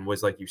bullpen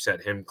was, like you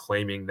said, him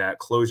claiming that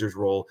closer's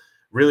role,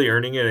 really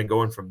earning it and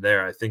going from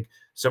there. I think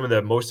some of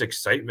the most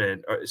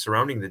excitement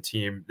surrounding the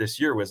team this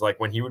year was like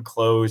when he would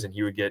close and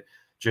he would get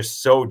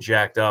just so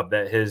jacked up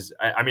that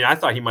I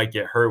thought he might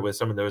get hurt with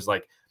some of those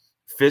like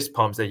fist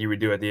pumps that he would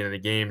do at the end of the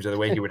games, or the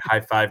way he would high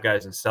five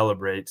guys and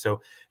celebrate.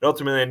 So it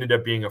ultimately ended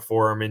up being a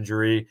forearm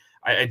injury.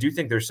 I do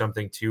think there's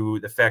something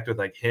to the fact with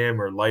like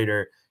him or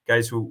Leiter,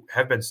 guys who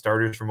have been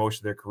starters for most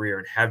of their career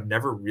and have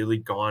never really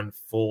gone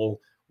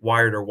full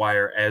wire to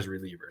wire as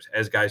relievers,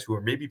 as guys who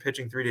are maybe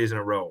pitching 3 days in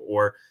a row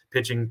or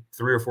pitching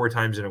 3 or 4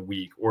 times in a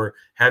week or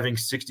having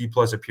 60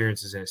 plus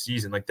appearances in a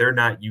season. Like, they're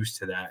not used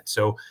to that.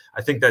 So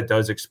I think that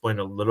does explain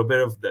a little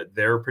bit of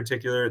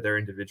their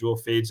individual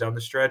fades down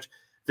the stretch.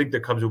 I think the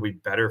Cubs will be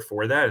better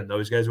for that, and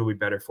those guys will be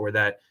better for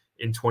that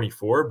in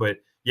 24. But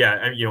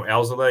yeah,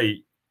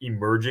 Alzolay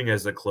emerging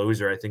as the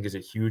closer, I think, is a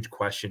huge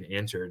question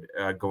answered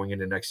going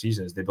into next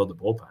season as they build the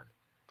bullpen.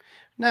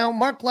 Now,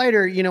 Mark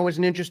Leiter, was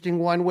an interesting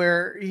one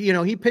where,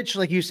 he pitched,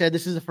 like you said,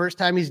 this is the first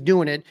time he's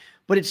doing it,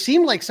 but it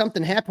seemed like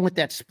something happened with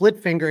that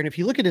split finger. And if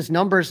you look at his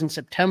numbers in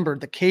September,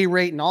 the K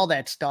rate and all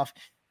that stuff,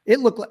 it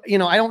looked like,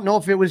 I don't know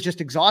if it was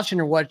just exhaustion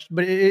or what,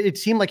 but it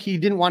seemed like he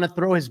didn't want to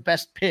throw his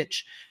best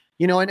pitch,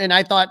 and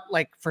I thought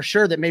like for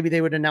sure that maybe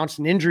they would announce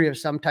an injury of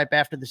some type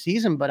after the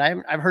season, but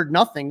I've heard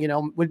nothing.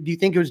 Do you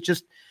think it was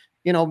just,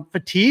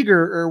 fatigue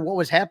or what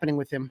was happening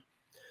with him?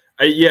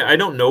 I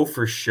don't know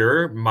for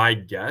sure. My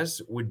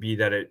guess would be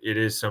that it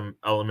is some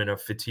element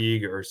of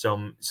fatigue or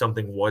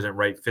something wasn't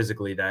right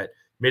physically that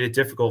made it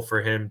difficult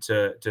for him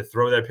to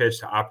throw that pitch,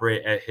 to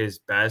operate at his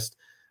best.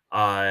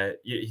 There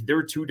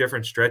were 2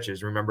 different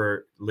stretches.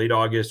 Remember, late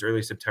August,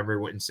 early September,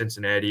 went in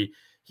Cincinnati.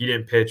 He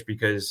didn't pitch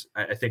because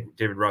I think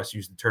David Ross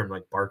used the term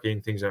like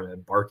barking, things like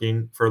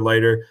barking for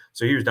Leiter.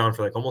 So he was down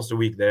for like almost a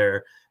week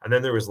there. And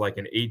then there was like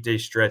an 8-day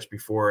stretch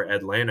before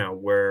Atlanta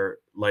where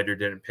Leiter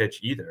didn't pitch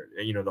either.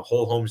 The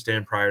whole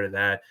homestand prior to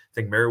that, I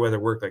think Merriweather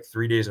worked like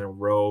 3 days in a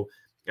row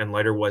and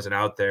Leiter wasn't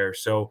out there.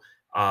 So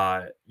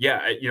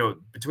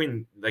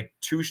between like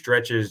 2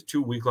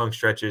 week-long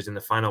stretches in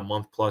the final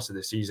month plus of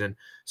the season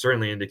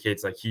certainly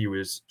indicates like he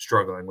was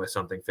struggling with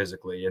something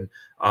physically. And,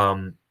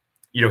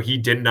 he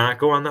did not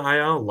go on the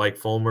IL like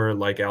Fulmer,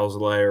 like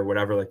Alzolay or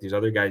whatever, like these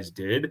other guys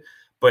did.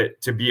 But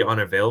to be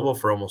unavailable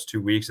for almost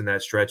 2 weeks in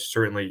that stretch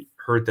certainly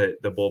hurt the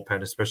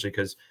bullpen, especially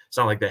because it's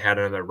not like they had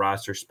another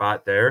roster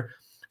spot there.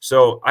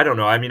 So I don't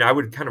know. I mean, I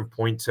would kind of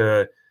point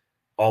to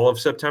all of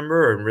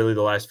September and really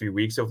the last few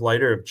weeks of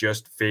Leiter of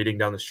just fading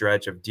down the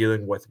stretch, of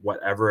dealing with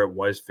whatever it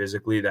was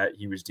physically that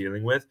he was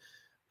dealing with.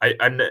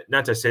 I'm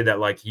not to say that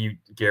like he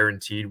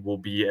guaranteed will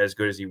be as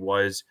good as he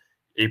was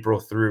April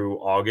through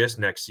August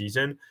next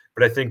season,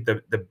 but I think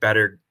the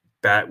better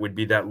bet would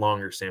be that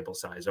longer sample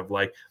size of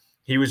like,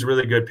 he was a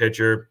really good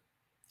pitcher,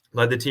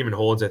 led the team in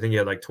holds. I think he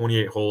had like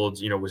 28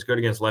 holds, was good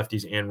against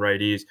lefties and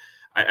righties.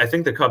 I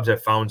think the Cubs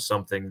have found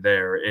something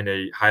there in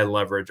a high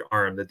leverage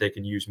arm that they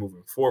can use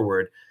moving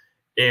forward.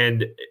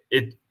 And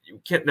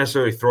you can't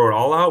necessarily throw it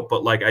all out,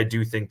 but like I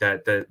do think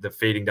that the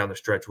fading down the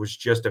stretch was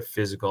just a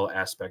physical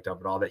aspect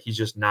of it all, that he's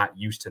just not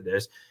used to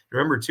this.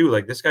 Remember too,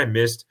 like this guy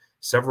missed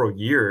several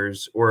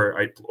years or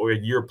a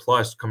year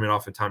plus coming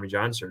off of Tommy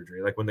John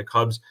surgery. Like when the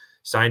Cubs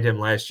signed him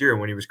last year,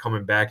 when he was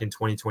coming back in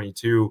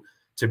 2022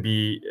 to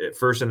be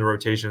first in the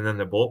rotation and then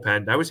the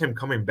bullpen, that was him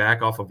coming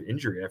back off of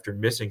injury after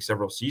missing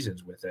several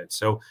seasons with it.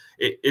 So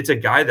it's a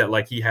guy that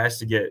like he has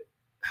to get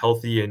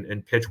healthy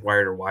and pitch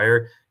wire to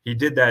wire. He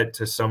did that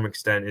to some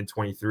extent in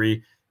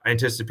 23. I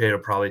anticipate it'll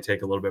probably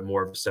take a little bit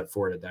more of a step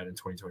forward at that in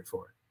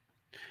 2024.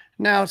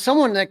 Now,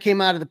 someone that came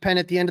out of the pen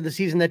at the end of the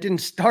season that didn't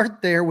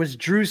start there was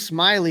Drew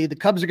Smyly. The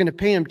Cubs are going to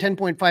pay him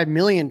 $10.5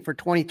 million for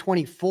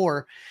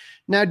 2024.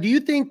 Now, do you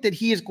think that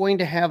he is going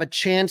to have a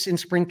chance in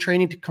spring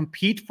training to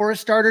compete for a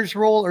starter's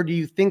role, or do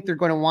you think they're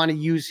going to want to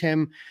use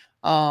him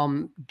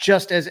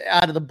just as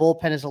out of the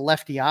bullpen as a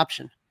lefty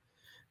option?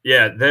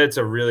 Yeah, that's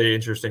a really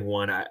interesting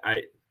one.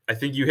 I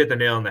think you hit the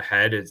nail on the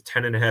head. It's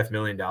 $10.5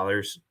 million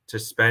to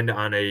spend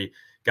on a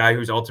guy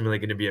who's ultimately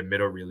going to be a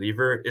middle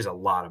reliever is a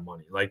lot of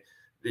money. Like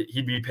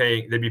they'd be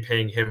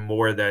paying him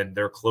more than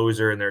their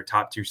closer and their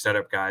top 2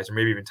 setup guys, or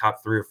maybe even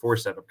top 3 or 4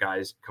 setup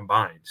guys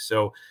combined.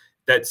 So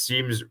that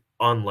seems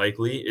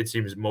unlikely. It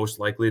seems most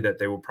likely that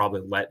they will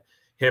probably let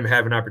him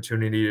have an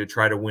opportunity to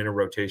try to win a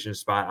rotation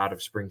spot out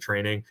of spring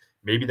training.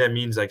 Maybe that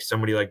means like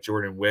somebody like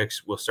Jordan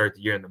Wicks will start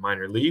the year in the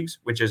minor leagues,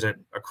 which isn't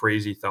a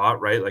crazy thought,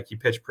 right? Like he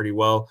pitched pretty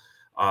well,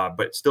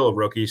 but still a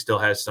rookie, still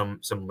has some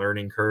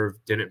learning curve,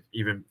 didn't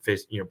even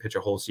pitch a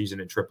whole season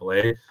in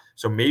AAA.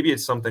 So maybe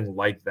it's something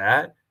like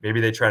that. Maybe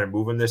they try to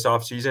move him this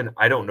offseason.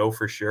 I don't know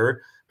for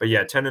sure. But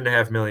yeah,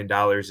 $10.5 million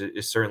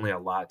is certainly a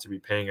lot to be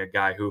paying a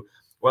guy who,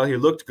 while he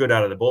looked good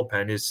out of the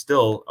bullpen, is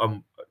still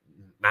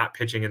not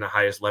pitching in the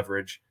highest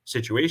leverage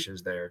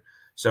situations there.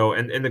 So,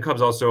 and the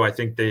Cubs also, I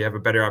think they have a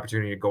better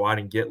opportunity to go out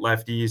and get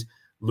lefties.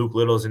 Luke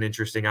Little's an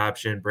interesting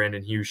option.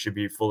 Brandon Hughes should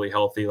be fully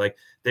healthy. Like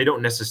they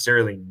don't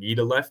necessarily need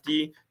a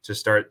lefty to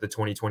start the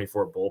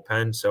 2024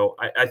 bullpen. So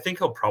I think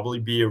he'll probably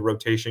be a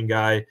rotation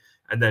guy,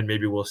 and then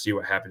maybe we'll see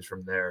what happens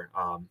from there.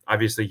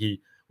 Obviously, he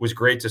was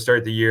great to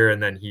start the year,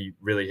 and then he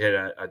really hit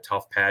a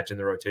tough patch in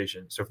the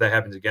rotation. So if that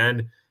happens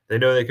again, they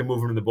know they can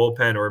move him to the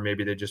bullpen, or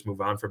maybe they just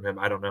move on from him.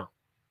 I don't know.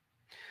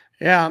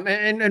 Yeah,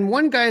 and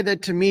one guy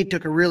that to me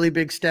took a really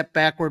big step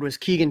backward was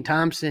Keegan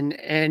Thompson,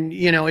 and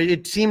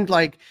it seemed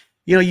like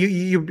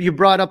you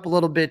brought up a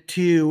little bit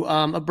too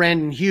of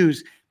Brandon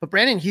Hughes, but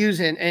Brandon Hughes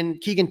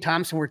and Keegan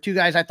Thompson were 2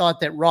 guys I thought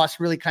that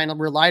Ross really kind of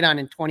relied on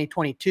in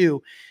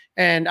 2022,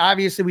 and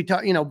obviously we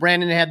talked.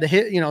 Brandon had the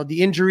hit,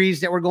 the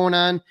injuries that were going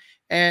on,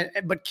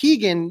 but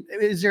Keegan,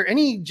 is there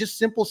any just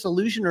simple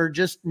solution or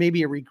just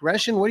maybe a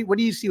regression? What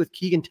do you see with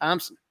Keegan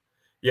Thompson?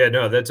 Yeah,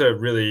 no, that's a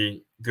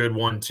really good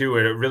one too,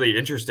 and a really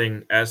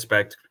interesting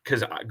aspect,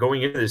 because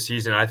going into the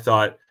season, I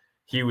thought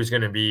he was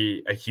going to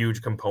be a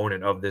huge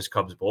component of this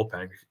Cubs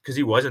bullpen, because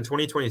he was in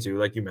 2022,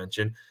 like you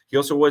mentioned. He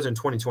also was in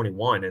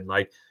 2021, and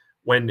like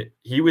when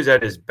he was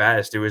at his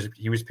best,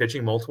 he was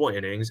pitching multiple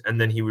innings, and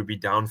then he would be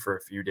down for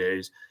a few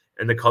days,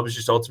 and the Cubs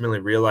just ultimately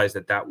realized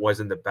that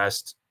wasn't the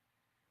best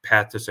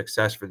path to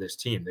success for this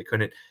team. They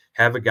couldn't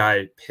have a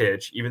guy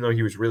pitch, even though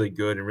he was really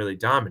good and really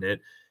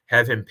dominant,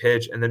 have him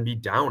pitch and then be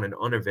down and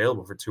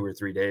unavailable for 2 or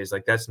 3 days.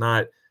 Like that's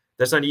not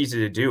easy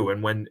to do.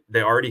 And when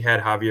they already had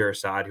Javier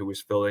Assad, who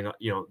was filling,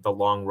 the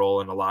long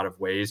role in a lot of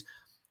ways,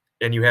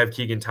 and you have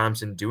Keegan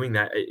Thompson doing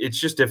that, it's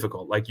just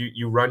difficult. Like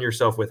you run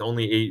yourself with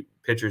only 8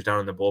 pitchers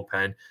down in the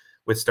bullpen,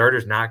 with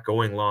starters not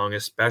going long,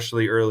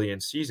 especially early in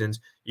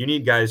seasons. You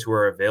need guys who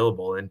are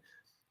available. And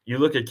you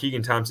look at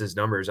Keegan Thompson's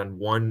numbers on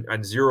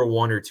 0,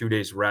 1 or 2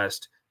 days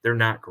rest, they're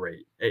not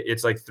great.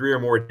 It's like 3 or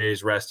more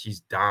days rest, he's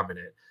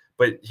dominant.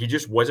 But he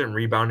just wasn't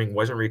rebounding,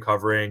 wasn't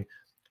recovering.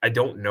 I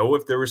don't know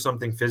if there was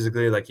something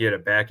physically, like he had a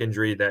back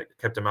injury that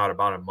kept him out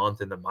about a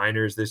month in the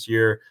minors this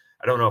year.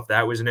 I don't know if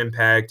that was an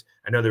impact.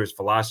 I know there was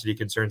velocity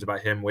concerns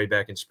about him way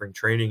back in spring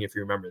training, if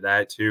you remember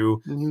that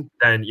too. Mm-hmm.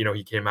 Then,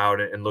 he came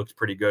out and looked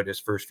pretty good his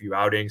first few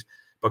outings.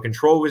 But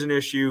control was an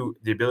issue.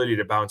 The ability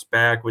to bounce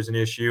back was an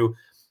issue.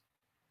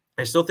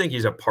 I still think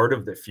he's a part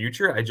of the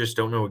future. I just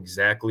don't know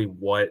exactly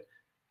what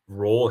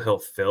role he'll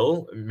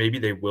fill. Maybe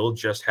they will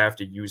just have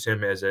to use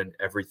him as an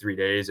every 3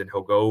 days, and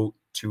he'll go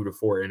 2 to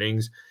 4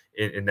 innings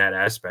in that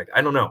aspect.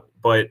 I don't know,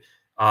 but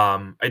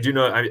I do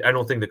know I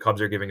don't think the Cubs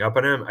are giving up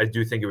on him. I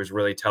do think it was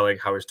really telling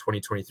how his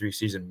 2023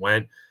 season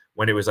went.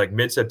 When it was like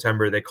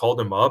mid-September, they called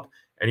him up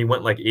and he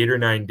went like 8 or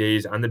 9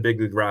 days on the big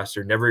league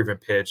roster, never even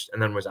pitched,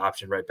 and then was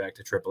optioned right back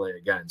to AAA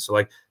again. So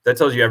like that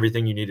tells you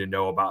everything you need to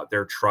know about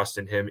their trust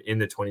in him in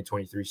the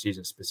 2023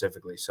 season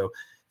specifically. So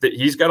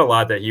he's got a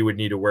lot that he would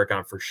need to work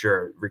on for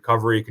sure.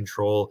 Recovery,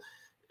 control.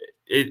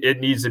 It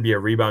needs to be a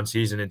rebound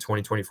season in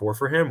 2024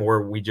 for him,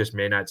 or we just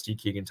may not see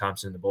Keegan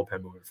Thompson in the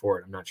bullpen moving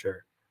forward. I'm not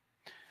sure.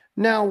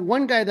 Now,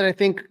 one guy that I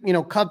think,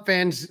 Cub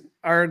fans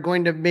are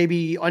going to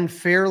maybe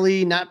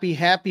unfairly not be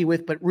happy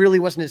with, but really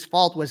wasn't his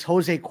fault, was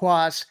Jose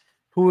Cuas.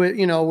 who,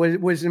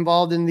 was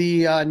involved in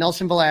the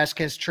Nelson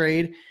Velasquez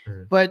trade.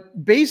 Mm-hmm.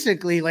 But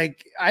basically,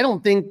 like, I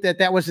don't think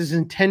that was his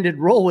intended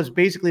role, was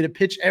basically to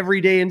pitch every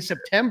day in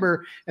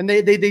September. And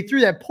they threw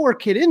that poor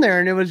kid in there,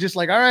 and it was just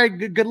like, all right,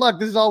 good luck.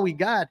 This is all we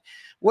got.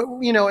 What,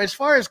 as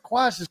far as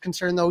Quas is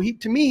concerned, though,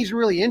 to me, he's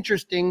really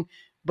interesting.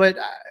 But,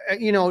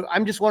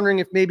 I'm just wondering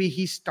if maybe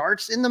he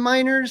starts in the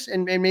minors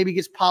and maybe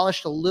gets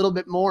polished a little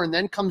bit more and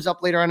then comes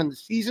up later on in the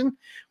season,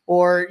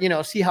 or,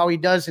 see how he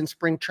does in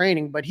spring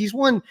training. But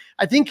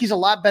I think he's a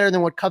lot better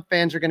than what Cub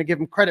fans are going to give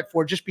him credit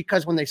for, just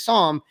because when they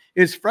saw him,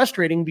 it was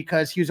frustrating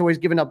because he was always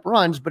giving up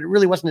runs, but it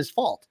really wasn't his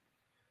fault.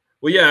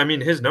 Well, yeah, I mean,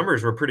 his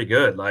numbers were pretty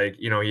good. Like,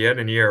 he had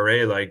an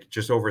ERA like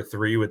just over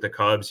 3 with the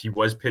Cubs. He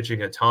was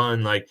pitching a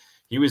ton. Like,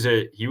 he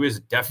was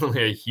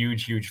definitely a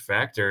huge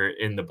factor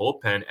in the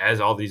bullpen,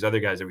 as all these other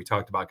guys that we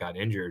talked about got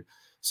injured.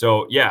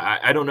 So, yeah,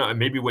 I don't know.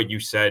 Maybe what you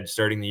said,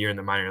 starting the year in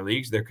the minor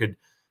leagues, there could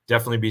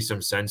definitely be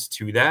some sense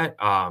to that.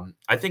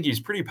 I think he's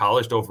pretty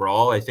polished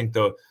overall. I think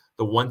the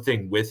one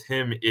thing with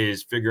him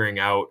is figuring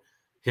out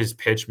his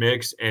pitch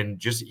mix, and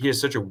just he has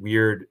such a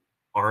weird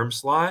arm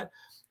slot.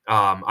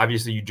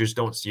 Obviously, you just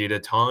don't see it a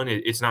ton.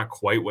 It's not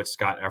quite what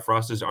Scott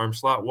Efros's arm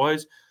slot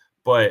was,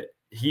 but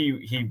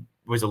he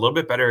was a little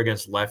bit better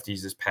against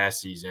lefties this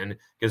past season.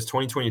 Because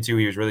 2022,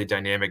 he was really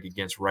dynamic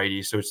against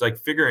righties. So it's like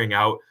figuring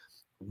out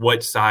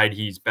what side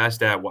he's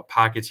best at, what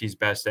pockets he's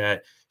best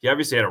at. He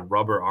obviously had a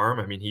rubber arm.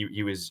 I mean,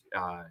 he was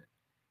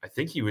I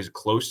think he was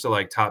close to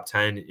like top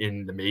 10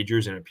 in the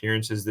majors and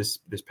appearances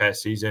this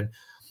past season.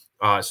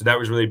 So that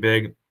was really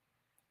big.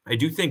 I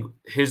do think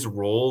his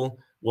role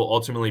will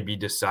ultimately be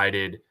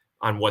decided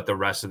on what the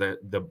rest of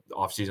the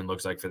offseason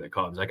looks like for the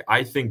Cubs. Like,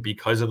 I think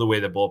because of the way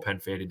the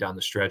bullpen faded down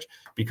the stretch,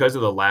 because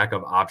of the lack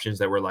of options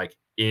that were like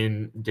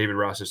in David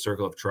Ross's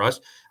circle of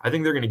trust, I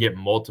think they're going to get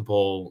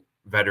multiple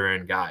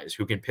veteran guys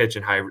who can pitch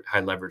in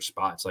high leverage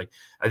spots. Like,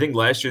 I think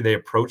last year they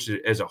approached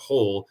it as a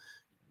whole.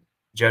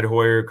 Jed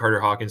Hoyer, Carter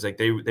Hawkins, like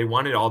they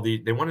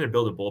wanted they wanted to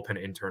build a bullpen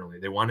internally.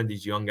 They wanted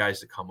these young guys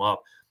to come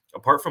up.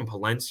 Apart from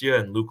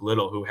Palencia and Luke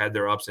Little, who had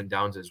their ups and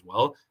downs as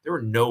well, there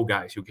were no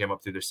guys who came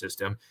up through the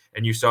system.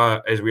 And you saw,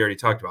 as we already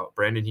talked about,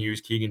 Brandon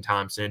Hughes, Keegan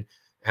Thompson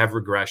have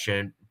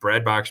regression.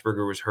 Brad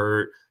Boxberger was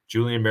hurt.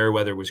 Julian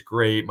Merriweather was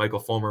great.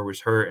 Michael Fulmer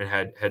was hurt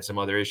and had some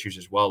other issues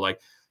as well.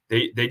 Like,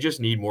 they just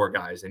need more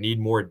guys. They need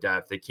more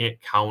depth. They can't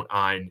count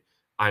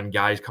on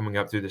guys coming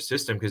up through the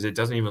system, because it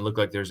doesn't even look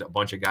like there's a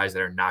bunch of guys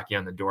that are knocking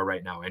on the door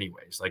right now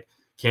anyways. Like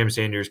Cam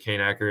Sanders, Kane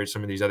Eckert,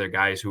 some of these other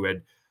guys who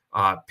had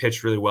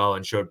pitched really well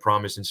and showed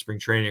promise in spring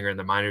training or in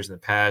the minors in the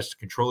past.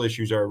 Control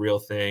issues are a real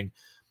thing.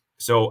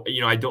 So,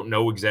 I don't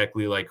know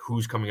exactly like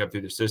who's coming up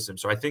through the system.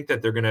 So I think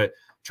that they're going to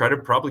try to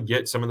probably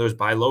get some of those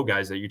buy low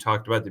guys that you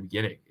talked about at the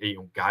beginning.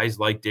 Guys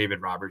like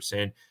David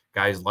Robertson,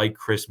 guys like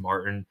Chris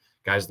Martin,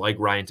 guys like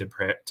Ryan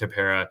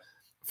Tepera,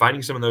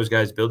 finding some of those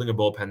guys, building a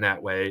bullpen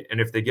that way.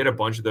 And if they get a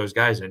bunch of those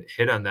guys and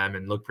hit on them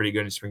and look pretty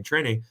good in spring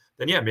training,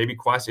 then yeah, maybe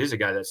Quas is a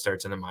guy that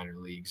starts in the minor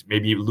leagues.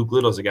 Maybe Luke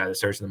Little is a guy that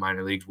starts in the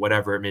minor leagues,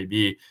 whatever it may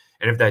be.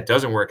 And if that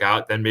doesn't work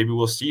out, then maybe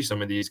we'll see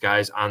some of these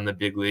guys on the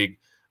big league,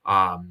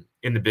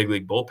 in the big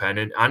league bullpen.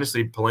 And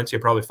honestly, Palencia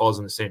probably falls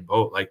in the same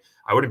boat. Like,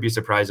 I wouldn't be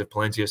surprised if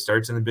Palencia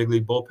starts in the big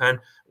league bullpen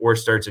or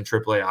starts in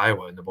AAA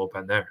Iowa in the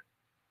bullpen there.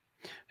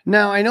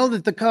 Now, I know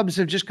that the Cubs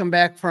have just come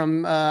back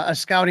from a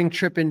scouting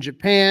trip in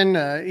Japan,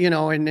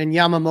 and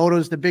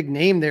Yamamoto's the big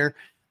name there.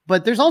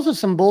 But there's also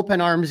some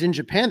bullpen arms in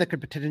Japan that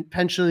could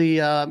potentially,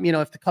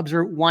 if the Cubs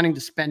are wanting to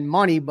spend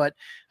money. But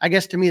I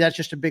guess to me, that's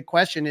just a big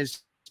question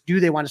is, do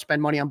they want to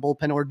spend money on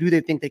bullpen, or do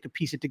they think they could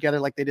piece it together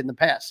like they did in the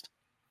past?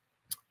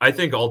 I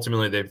think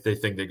ultimately they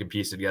think they could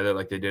piece it together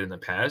like they did in the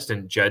past.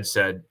 And Jed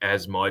said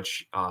as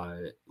much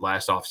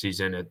last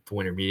offseason at the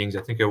winter meetings,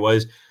 I think it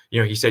was.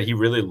 He said he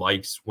really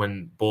likes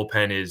when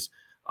bullpen is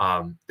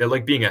they're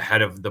like being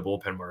ahead of the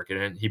bullpen market.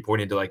 And he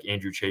pointed to like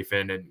Andrew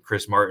Chafin and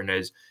Chris Martin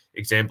as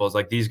examples.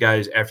 Like, these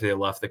guys, after they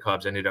left the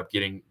Cubs, ended up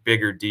getting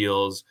bigger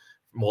deals,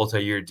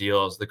 multi-year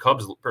deals. The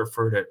Cubs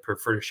prefer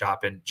to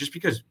shop in, just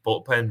because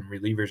bullpen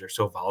relievers are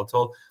so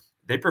volatile.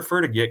 They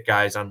prefer to get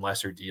guys on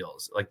lesser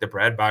deals, like the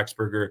Brad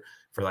Boxberger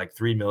for like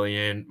 $3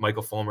 million,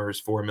 Michael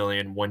Fulmer's $4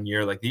 million 1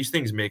 year. Like, these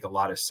things make a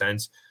lot of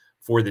sense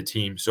for the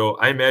team. So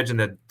I imagine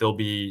that they'll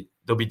be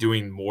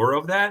doing more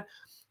of that.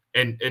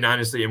 And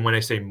honestly, and when I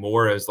say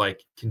more, as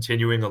like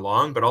continuing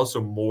along, but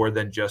also more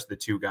than just the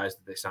 2 guys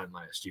that they signed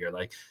last year.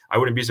 Like, I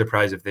wouldn't be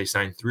surprised if they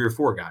signed 3 or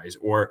 4 guys,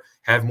 or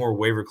have more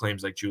waiver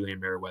claims like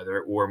Julian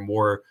Merriweather, or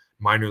more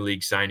minor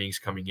league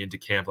signings coming into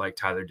camp like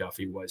Tyler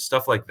Duffy was,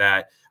 stuff like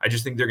that. I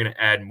just think they're going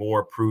to add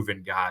more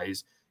proven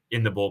guys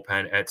in the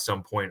bullpen at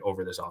some point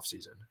over this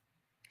offseason.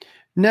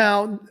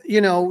 Now,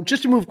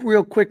 just to move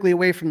real quickly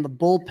away from the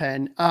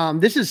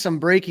bullpen, this is some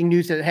breaking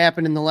news that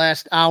happened in the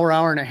last hour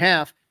and a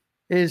half,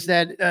 is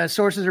that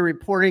sources are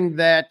reporting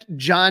that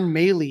John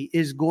Maley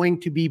is going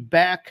to be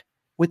back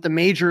with the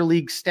major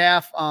league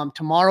staff.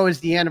 Tomorrow is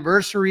the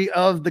anniversary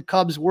of the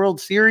Cubs World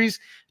Series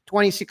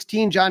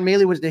 2016. John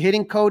Maley was the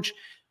hitting coach.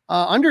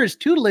 Under his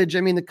tutelage,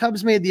 I mean, the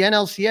Cubs made the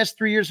NLCS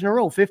 3 years in a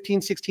row,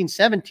 15, 16,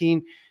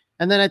 17.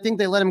 And then I think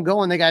they let him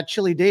go and they got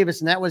Chili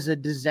Davis, and that was a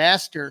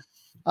disaster.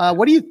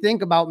 What do you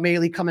think about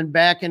Mahle coming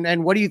back,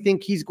 and what do you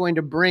think he's going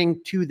to bring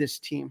to this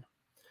team?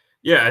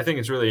 Yeah, I think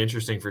it's really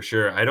interesting for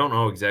sure. I don't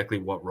know exactly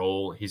what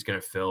role he's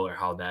going to fill or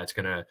how that's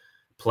going to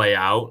play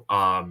out.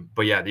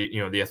 But yeah,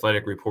 the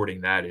Athletic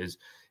reporting that is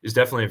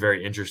definitely a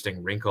very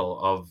interesting wrinkle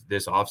of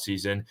this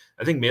offseason.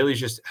 I think Mahle's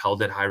just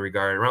held in high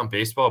regard around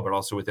baseball, but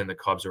also within the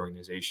Cubs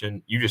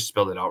organization. You just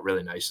spelled it out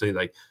really nicely.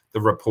 Like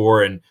the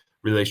rapport and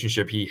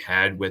relationship he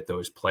had with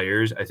those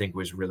players, I think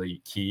was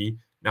really key.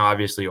 Now,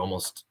 obviously,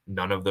 almost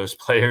none of those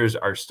players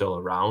are still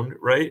around,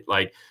 right?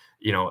 Like,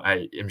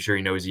 I am sure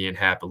he knows Ian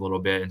Happ a little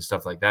bit and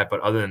stuff like that.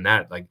 But other than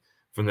that, like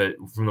from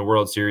the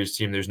World Series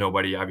team, there's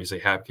nobody. Obviously,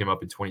 Happ came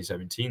up in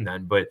 2017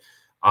 then, but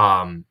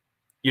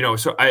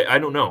so I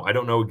don't know. I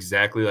don't know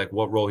exactly like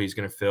what role he's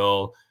going to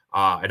fill.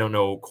 I don't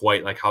know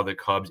quite like how the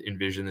Cubs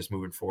envision this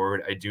moving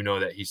forward. I do know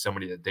that he's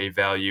somebody that they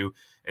value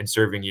and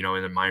serving, in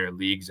the minor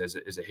leagues as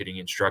a hitting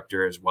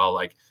instructor as well.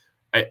 Like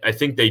I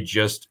think they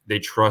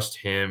trust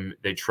him.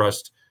 They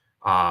trust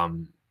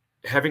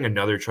having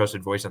another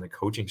trusted voice on the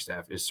coaching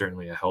staff is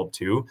certainly a help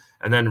too.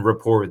 And then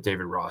rapport with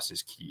David Ross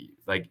is key.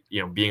 Like,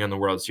 being on the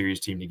World Series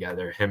team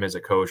together, him as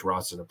a coach,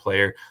 Ross as a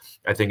player,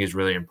 I think is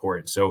really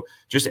important. So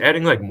just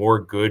adding like more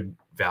good,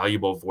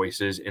 valuable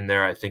voices in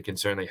there, I think can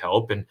certainly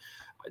help. And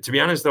to be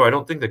honest, though, I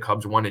don't think the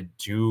Cubs want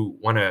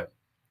to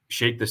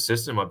shake the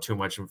system up too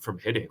much from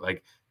hitting.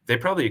 Like they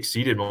probably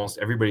exceeded almost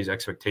everybody's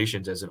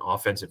expectations as an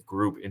offensive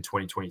group in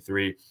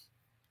 2023.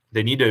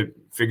 They need to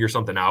figure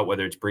something out,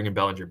 whether it's bringing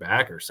Bellinger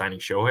back or signing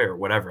Shohei or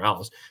whatever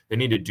else. They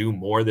need to do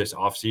more this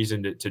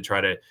offseason to try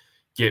to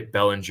get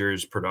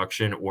Bellinger's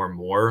production or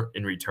more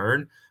in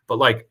return. But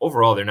like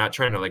overall, they're not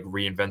trying to like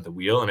reinvent the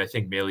wheel. And I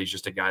think Mahle's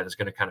just a guy that's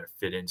going to kind of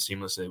fit in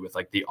seamlessly with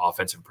like the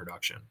offensive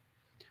production.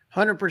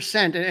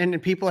 100%. And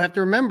people have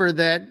to remember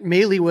that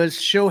Mahle was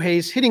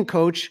Shohei's hitting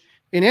coach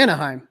in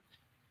Anaheim.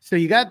 So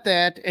you got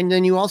that. And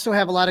then you also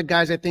have a lot of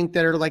guys, I think,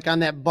 that are like on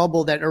that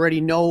bubble that already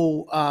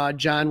know,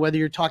 John, whether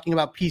you're talking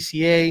about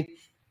PCA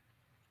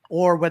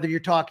or whether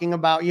you're talking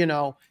about,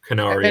 Canario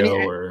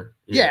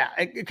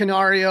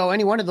Canario,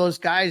 any one of those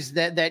guys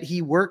that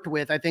he worked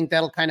with. I think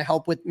that'll kind of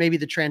help with maybe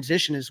the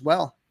transition as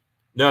well.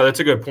 No, that's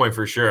a good point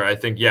for sure. I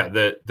think,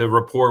 the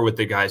rapport with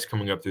the guys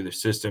coming up through the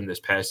system this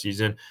past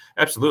season,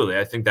 absolutely.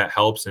 I think that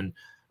helps. And,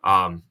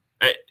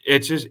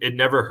 it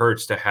never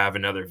hurts to have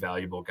another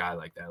valuable guy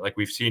like that. Like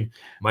we've seen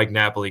Mike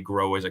Napoli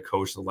grow as a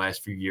coach the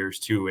last few years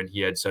too. And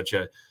he had such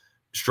a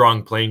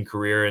strong playing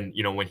career. And,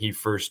 when he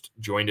first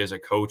joined as a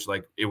coach,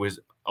 like it was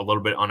a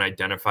little bit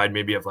unidentified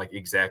maybe of like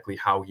exactly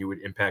how he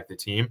would impact the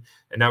team.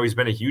 And now he's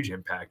been a huge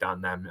impact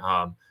on them.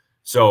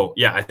 So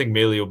I think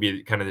Mahle will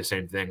be kind of the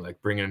same thing, like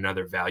bringing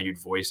another valued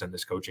voice on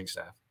this coaching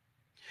staff.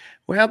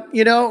 Well,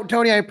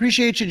 Tony, I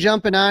appreciate you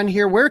jumping on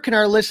here. Where can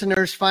our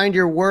listeners find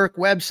your work,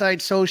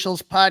 website,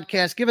 socials,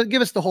 podcast?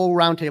 Give us the whole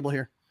roundtable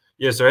here.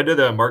 Yeah, so head to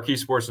the Marquee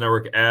Sports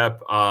Network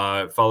app.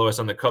 Follow us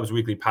on the Cubs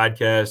Weekly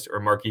podcast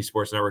or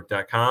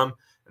MarqueeSportsNetwork.com,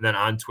 and then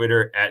on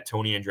Twitter at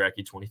Tony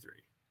Andracki23.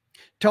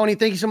 Tony,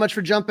 thank you so much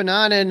for jumping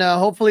on, and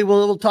hopefully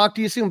we'll talk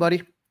to you soon,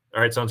 buddy.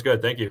 All right, sounds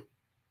good. Thank you.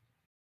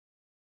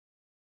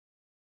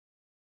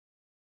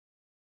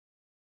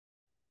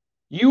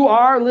 You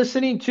are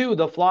listening to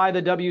the Fly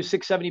the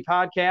W670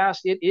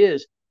 podcast. It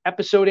is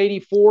episode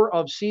 84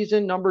 of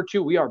season number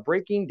 2. We are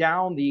breaking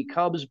down the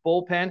Cubs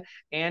bullpen.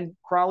 And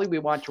Crawley, we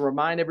want to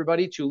remind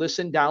everybody to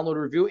listen, download,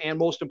 review, and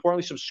most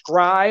importantly,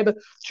 subscribe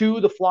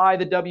to the Fly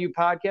the W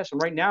podcast.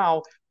 And right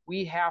now,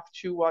 we have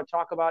to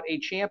talk about a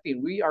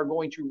champion. We are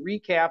going to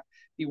recap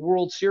the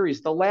World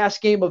Series. The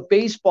last game of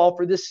baseball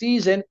for this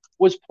season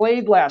was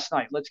played last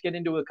night. Let's get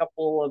into a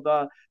couple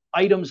of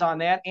items on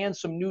that and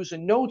some news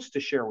and notes to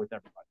share with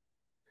everybody.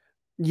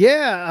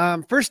 Yeah.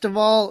 First of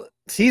all,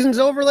 season's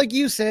over, like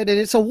you said, and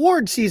it's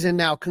award season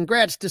now.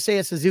 Congrats to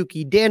Seiya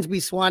Suzuki,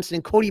 Dansby Swanson,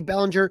 and Cody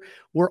Bellinger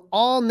were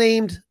all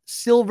named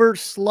Silver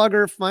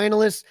Slugger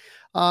finalists.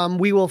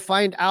 We will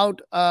find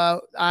out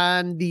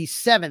on the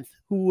 7th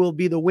who will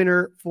be the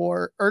winner the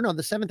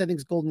 7th, I think,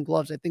 is Golden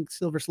Gloves. I think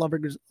Silver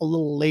Slugger is a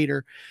little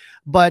later.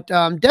 But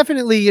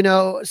definitely,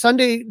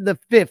 Sunday the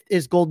 5th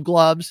is Gold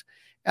Gloves.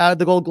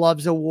 The Gold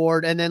Gloves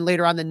Award, and then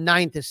later on the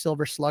 9th is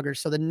Silver Slugger.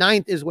 So the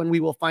 9th is when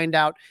we will find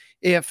out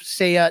if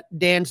Seiya,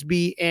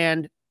 Dansby,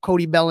 and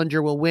Cody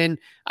Bellinger will win.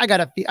 I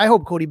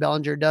hope Cody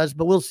Bellinger does,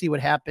 but we'll see what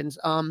happens.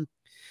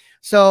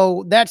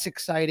 So that's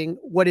exciting.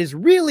 What is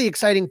really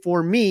exciting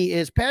for me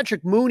is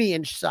Patrick Mooney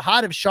and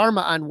Sahadev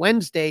Sharma on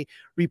Wednesday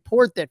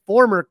report that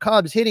former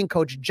Cubs hitting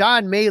coach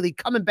John Mahle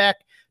coming back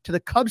to the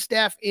Cubs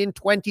staff in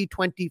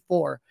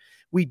 2024.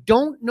 We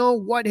don't know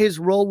what his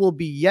role will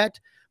be yet.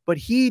 But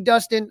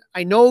Dustin,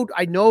 I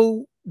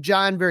know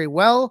John very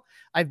well.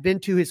 I've been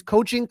to his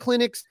coaching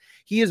clinics.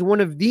 He is one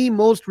of the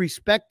most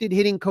respected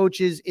hitting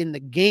coaches in the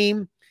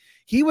game.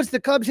 He was the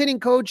Cubs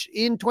hitting coach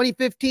in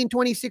 2015,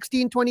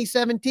 2016,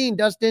 2017.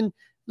 Dustin,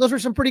 those were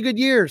some pretty good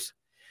years.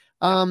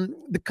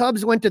 The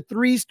Cubs went to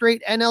 3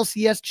 straight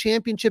NLCS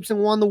championships and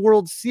won the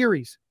World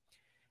Series.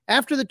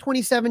 After the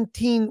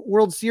 2017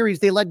 World Series,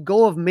 they let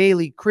go of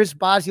Maile, Chris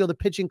Bosio, the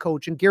pitching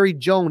coach, and Gary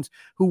Jones,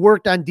 who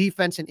worked on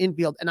defense and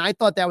infield. And I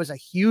thought that was a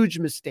huge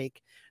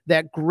mistake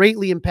that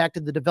greatly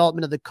impacted the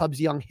development of the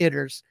Cubs' young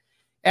hitters.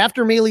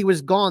 After Maile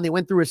was gone, they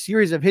went through a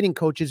series of hitting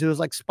coaches. It was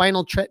like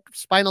spinal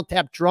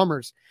tap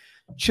drummers.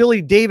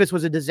 Chili Davis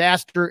was a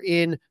disaster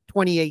in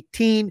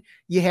 2018.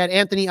 You had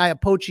Anthony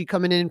Iapoce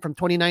coming in from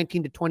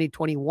 2019 to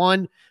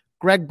 2021.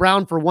 Greg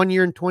Brown for 1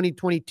 year in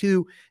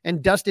 2022,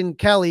 and Dustin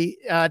Kelly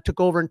took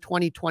over in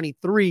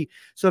 2023.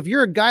 So if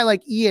you're a guy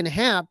like Ian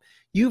Happ,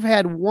 you've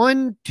had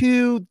 1,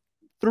 2,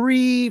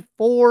 3,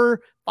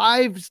 4,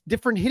 5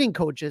 different hitting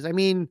coaches. I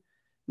mean,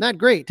 not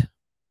great.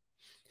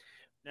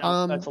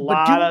 No, that's a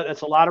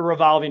lot of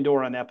revolving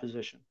door on that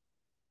position.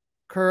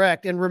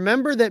 Correct. And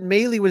remember that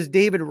Maile was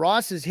David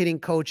Ross's hitting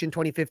coach in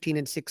 2015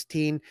 and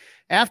 16.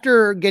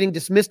 After getting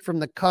dismissed from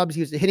the Cubs,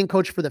 he was the hitting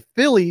coach for the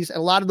Phillies. And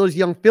a lot of those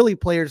young Philly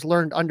players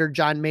learned under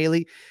John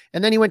Maile.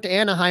 And then he went to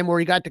Anaheim, where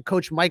he got to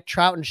coach Mike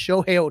Trout and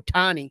Shohei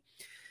Ohtani.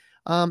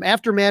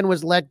 After Mann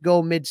was let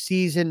go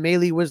mid-season,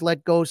 Maile was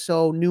let go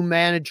so new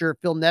manager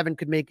Phil Nevin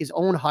could make his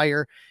own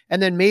hire.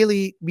 And then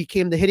Maile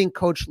became the hitting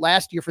coach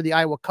last year for the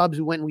Iowa Cubs.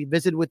 We went and we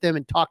visited with him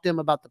and talked to him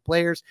about the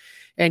players.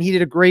 And he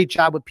did a great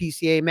job with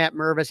PCA, Matt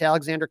Mervis,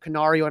 Alexander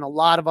Canario, and a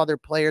lot of other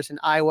players in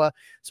Iowa.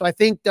 So I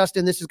think,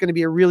 Dustin, this is going to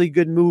be a really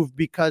good move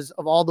because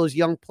of all those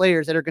young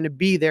players that are going to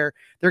be there.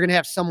 They're going to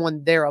have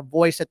someone there, a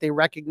voice that they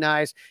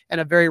recognize, and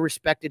a very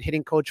respected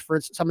hitting coach for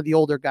some of the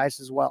older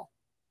guys as well.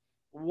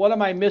 What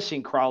am I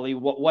missing, Crawley?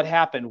 What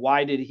happened?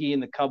 Why did he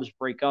and the Cubs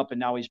break up, and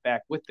now he's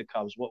back with the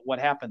Cubs? What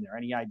happened there?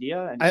 Any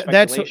idea? Any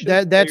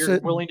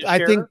speculation willing to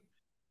share?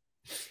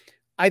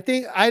 I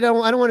think I don't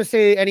want to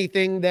say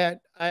anything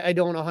that I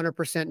don't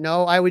 100%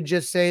 know. I would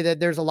just say that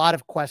there's a lot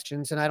of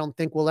questions, and I don't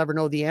think we'll ever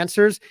know the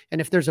answers.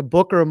 And if there's a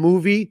book or a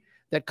movie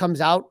that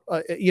comes out,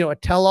 a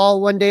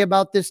tell-all one day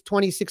about this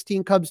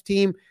 2016 Cubs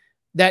team,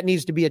 that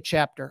needs to be a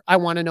chapter. I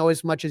want to know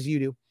as much as you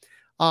do.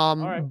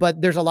 Right.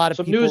 But there's a lot of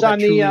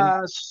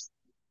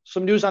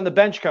some news on the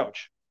bench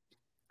coach.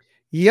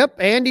 Yep.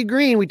 Andy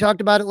Green. We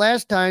talked about it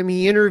last time.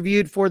 He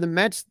interviewed for the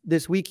Mets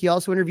this week. He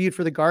also interviewed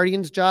for the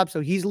Guardians job. So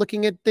he's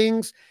looking at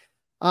things.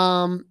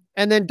 And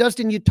then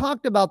Dustin, you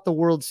talked about the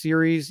World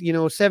Series,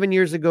 7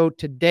 years ago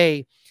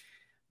today.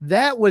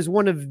 That was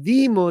one of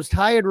the most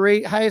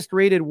highest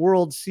rated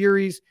World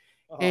Series.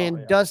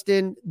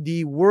 Dustin,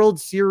 the World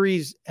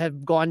Series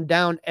have gone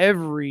down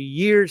every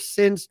year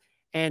since,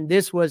 and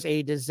this was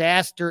a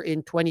disaster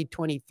in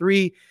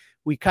 2023.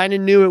 We kind of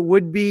knew it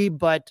would be,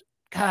 but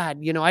God,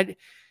 I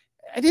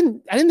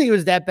didn't think it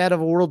was that bad of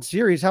a World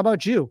Series. How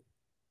about you?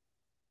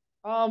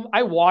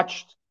 I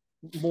watched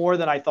more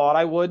than I thought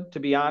I would, to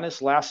be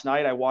honest. Last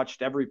night, I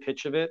watched every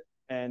pitch of it,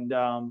 and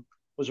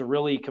was a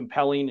really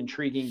compelling,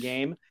 intriguing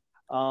game.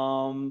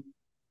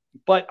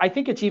 But I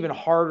think it's even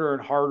harder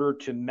and harder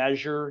to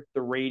measure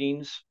the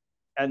ratings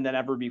than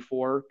ever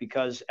before,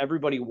 because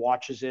everybody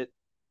watches it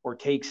or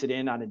takes it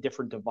in on a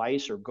different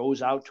device, or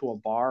goes out to a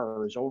bar,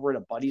 or is over at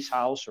a buddy's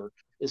house, or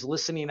is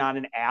listening on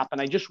an app. And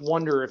I just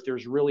wonder if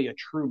there's really a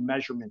true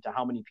measurement to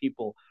how many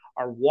people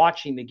are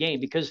watching the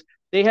game, because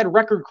they had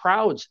record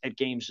crowds at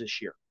games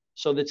this year.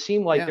 So that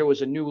seemed like there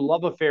was a new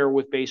love affair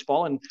with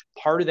baseball. And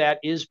part of that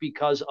is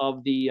because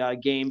of the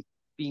game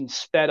being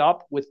sped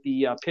up with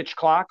the pitch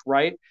clock,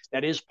 right?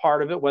 That is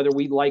part of it, whether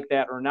we like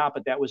that or not,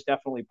 but that was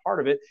definitely part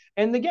of it.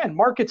 And again,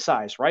 market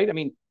size, right? I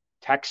mean,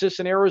 Texas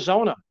and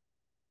Arizona,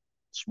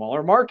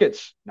 smaller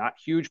markets, not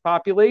huge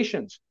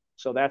populations.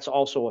 So that's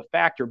also a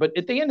factor. But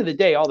at the end of the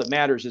day, all that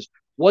matters is,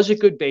 was it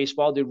good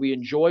baseball? Did we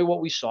enjoy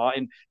what we saw?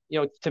 And,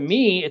 to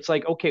me, it's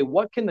like, okay,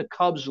 what can the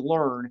Cubs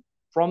learn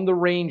from the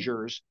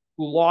Rangers,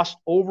 who lost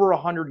over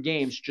 100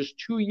 games just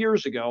 2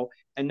 years ago,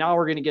 and now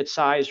we're going to get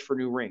sized for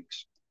new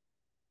rings?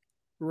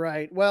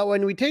 Right. Well,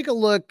 when we take a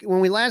look,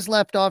 when we last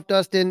left off,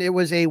 Dustin, it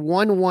was a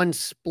 1-1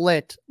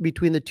 split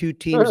between the two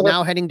teams.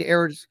 Now heading to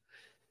Arizona.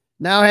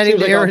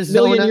 A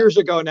million years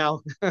ago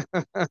now.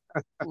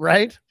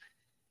 Right.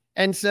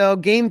 And so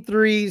game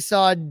 3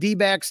 saw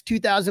D-backs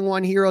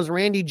 2001 heroes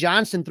Randy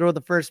Johnson throw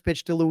the first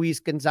pitch to Luis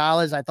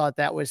Gonzalez. I thought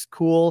that was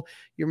cool.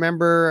 You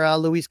remember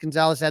Luis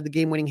Gonzalez had the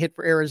game-winning hit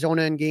for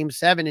Arizona in game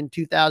 7 in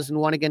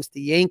 2001 against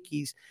the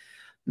Yankees.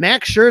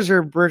 Max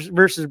Scherzer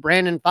versus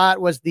Brandon Pfaadt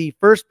was the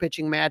first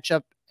pitching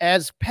matchup.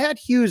 As Pat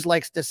Hughes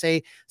likes to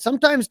say,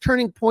 sometimes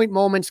turning point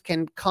moments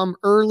can come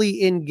early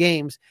in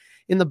games.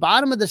 In the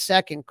bottom of the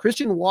second,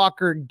 Christian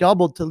Walker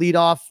doubled to lead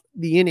off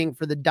the inning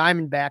for the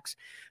Diamondbacks.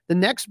 The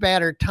next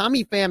batter,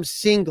 Tommy Pham,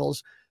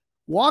 singles.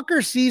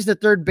 Walker sees the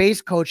third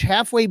base coach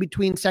halfway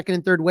between second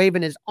and third, wave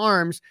in his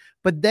arms,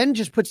 but then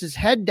just puts his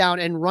head down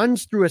and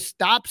runs through a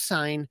stop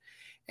sign,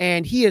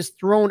 and he is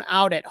thrown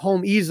out at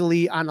home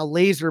easily on a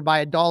laser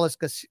by Adolis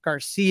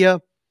Garcia.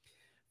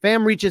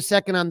 Pham reaches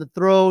second on the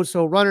throw,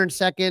 so runner in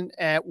second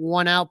at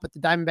 1 out, but the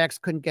Diamondbacks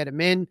couldn't get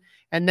him in.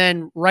 And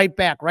then right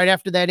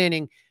after that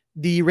inning,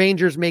 the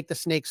Rangers make the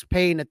Snakes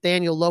pay.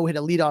 Nathaniel Lowe hit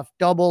a leadoff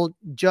double.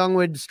 Jung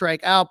would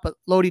strike out, but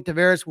Lodi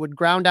Tavares would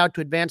ground out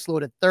to advance Lowe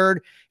to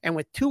third. And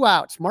with 2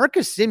 outs,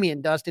 Marcus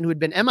Semien, Dustin, who had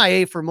been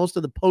MIA for most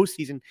of the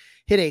postseason,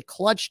 hit a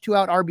clutch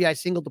 2-out RBI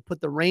single to put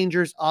the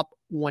Rangers up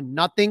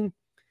 1-0.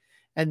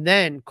 And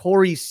then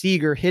Corey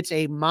Seager hits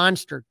a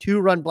monster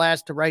 2-run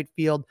blast to right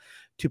field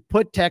to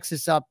put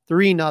Texas up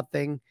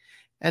 3-0.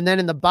 And then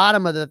in the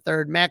bottom of the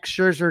third, Max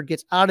Scherzer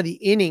gets out of the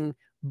inning,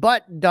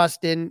 but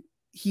Dustin,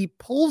 he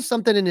pulls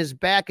something in his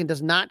back and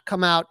does not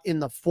come out in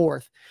the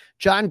fourth.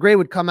 John Gray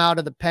would come out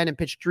of the pen and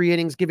pitch 3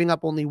 innings, giving up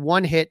only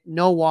 1 hit,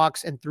 no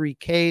walks, and 3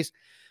 Ks.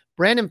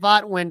 Brandon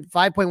Pfaadt went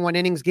 5.1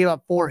 innings, gave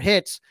up 4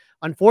 hits.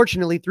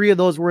 Unfortunately, 3 of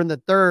those were in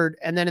the third.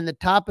 And then in the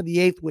top of the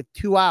 8th with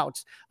 2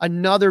 outs,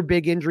 another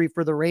big injury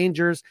for the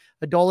Rangers.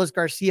 Adolis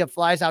Garcia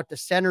flies out to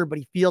center, but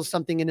he feels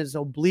something in his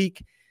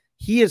oblique.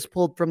 He is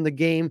pulled from the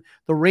game.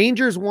 The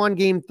Rangers won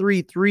game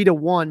 3,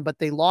 3-1, but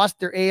they lost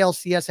their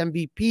ALCS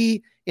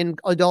MVP in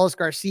Adolis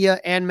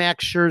Garcia and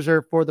Max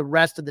Scherzer for the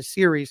rest of the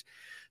series.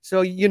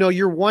 So,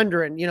 you're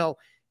wondering,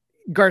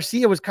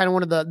 Garcia was kind of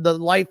one of the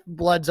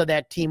lifebloods of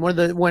that team. One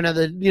of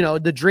the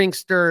the drink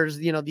stirs,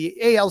 the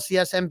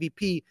ALCS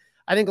MVP.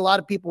 I think a lot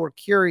of people were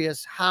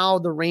curious how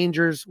the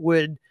Rangers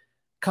would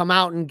come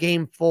out in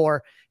game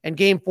 4. And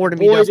game 4 to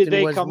me, Dustin,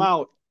 did they come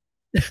out.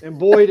 And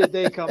boy, did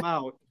they come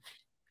out.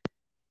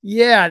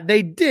 Yeah,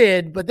 they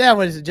did, but that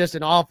was just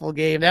an awful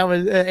game. That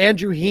was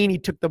Andrew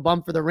Heaney took the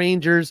bump for the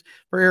Rangers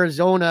for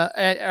Arizona,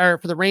 or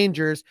for the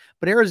Rangers,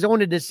 but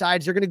Arizona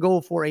decides they're going to go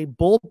for a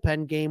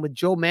bullpen game with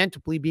Joe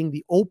Mantiply being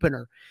the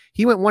opener.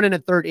 He went 1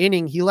 1/3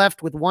 inning. He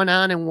left with 1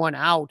 on and 1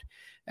 out,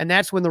 and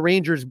that's when the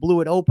Rangers blew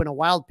it open. A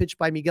wild pitch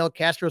by Miguel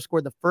Castro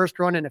scored the first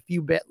run, and a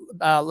few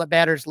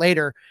batters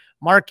later,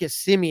 Marcus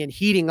Semien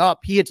heating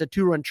up. He hits a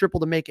 2-run triple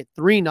to make it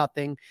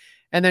 3-0.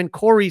 And then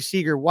Corey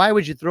Seager, why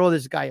would you throw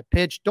this guy a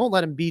pitch? Don't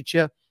let him beat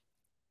you.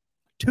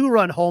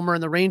 2-run homer,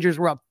 and the Rangers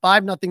were up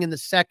 5-0 in the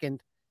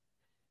second.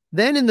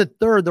 Then in the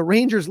third, the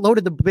Rangers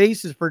loaded the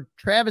bases for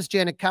Travis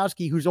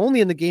Janikowski, who's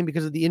only in the game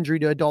because of the injury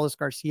to Adolis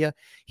Garcia.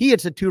 He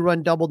hits a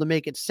 2-run double to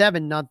make it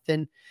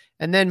 7-0.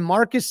 And then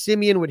Marcus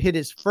Semien would hit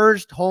his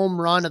first home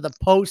run of the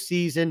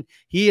postseason.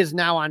 He is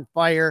now on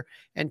fire,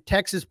 and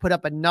Texas put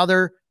up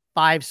another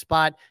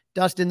 5-spot.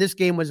 Dustin, this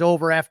game was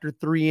over after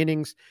 3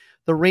 innings.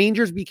 The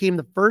Rangers became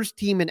the first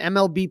team in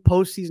MLB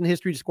postseason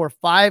history to score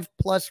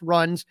 5+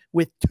 runs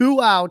with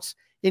 2 outs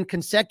in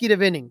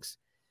consecutive innings.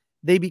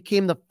 They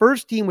became the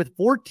first team with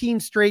 14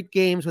 straight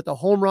games with a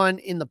home run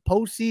in the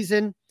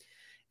postseason.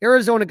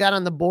 Arizona got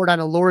on the board on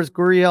a Lourdes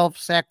Gurriel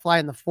sac fly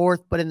in the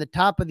 4th, but in the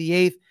top of the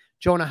 8th,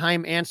 Jonah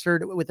Heim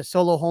answered with a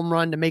solo home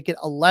run to make it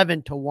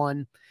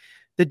 11-1.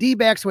 The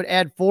D-backs would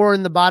add 4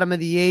 in the bottom of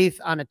the 8th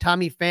on a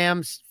Tommy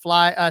Pham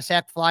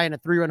sac fly and a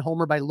 3-run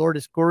homer by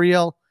Lourdes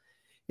Gurriel.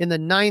 In the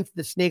 9th,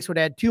 the Snakes would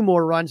add 2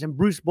 more runs, and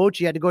Bruce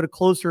Bochy had to go to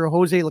closer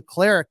Jose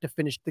Leclerc to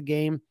finish the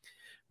game,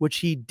 which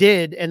he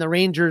did, and the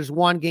Rangers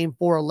won game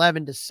 4,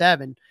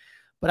 11-7.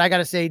 But I got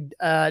to say,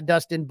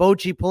 Dustin,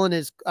 Bochy pulling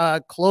his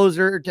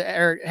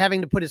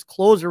having to put his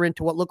closer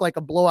into what looked like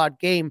a blowout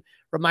game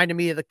reminded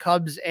me of the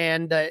Cubs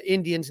and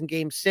Indians in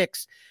game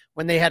 6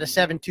 when they had a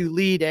 7-2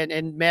 lead,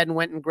 and Madden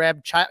went and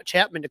grabbed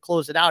Chapman to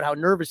close it out, how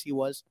nervous he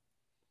was.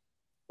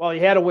 Well, he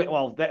had to win.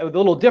 Well, that was a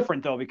little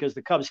different, though, because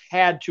the Cubs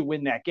had to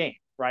win that game.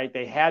 Right,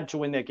 they had to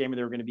win that game, or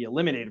they were going to be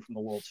eliminated from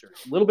the World Series.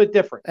 A little bit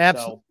different.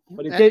 Absolutely.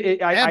 So,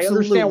 but I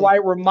understand why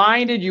it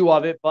reminded you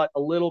of it, but a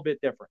little bit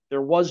different.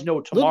 There was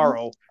no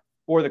tomorrow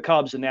for the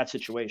Cubs in that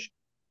situation.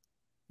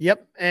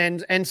 Yep,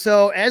 and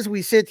so as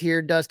we sit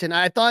here, Dustin,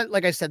 I thought,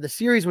 like I said, the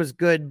series was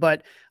good,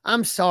 but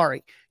I'm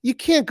sorry, you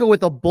can't go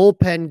with a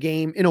bullpen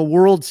game in a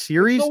World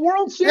Series. The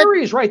World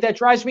Series, right? That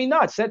drives me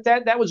nuts.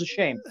 That was a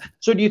shame.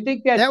 So, do you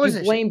think that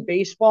you blame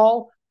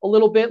baseball a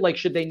little bit? Like,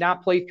 should they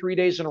not play 3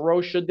 days in a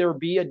row? Should there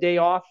be a day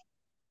off?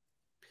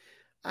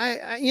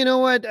 I you know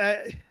what?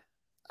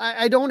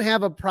 I don't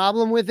have a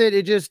problem with it.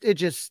 It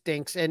just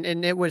stinks.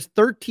 And it was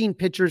 13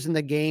 pitchers in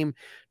the game.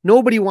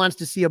 Nobody wants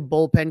to see a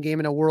bullpen game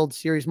in a World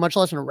Series, much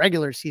less in a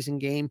regular season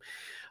game.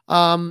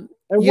 And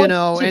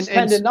it's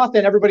 10-0,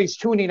 everybody's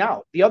tuning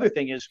out. The other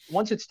thing is,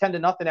 once it's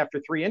 10-0 after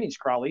 3 innings,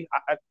 Crowley,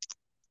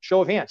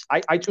 show of hands,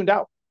 I tuned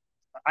out.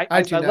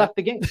 I left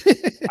the game.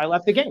 I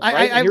left the game.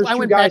 Right? I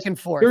went back and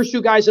forth. Here's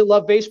 2 guys that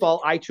love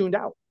baseball. I tuned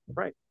out.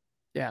 Right.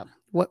 Yeah.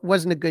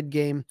 Wasn't a good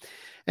game.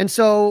 And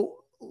so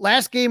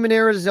last game in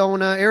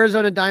Arizona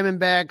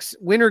Diamondbacks,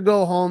 win or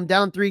go home,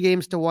 down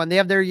 3-1. They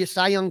have their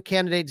Cy Young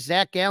candidate,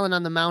 Zach Gallen,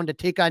 on the mound to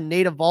take on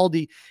Nate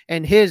Eovaldi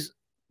and his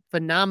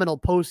phenomenal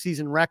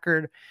postseason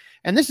record.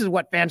 And this is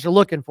what fans are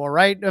looking for,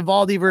 right?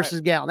 Eovaldi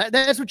versus Gallen.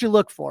 That's what you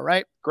look for,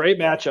 right? Great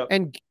matchup.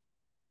 And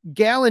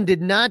Gallen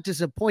did not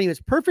disappoint. He was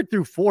perfect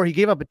through 4. He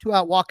gave up a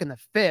 2-out walk in the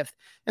 5th,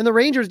 and the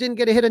Rangers didn't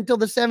get a hit until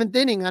the 7th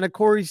inning on a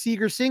Corey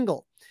Seager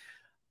single.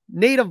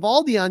 Nate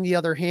Eovaldi, on the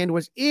other hand,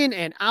 was in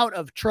and out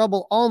of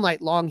trouble all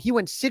night long. He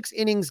went 6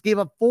 innings, gave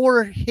up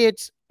 4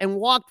 hits, and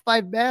walked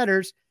 5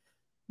 batters.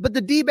 But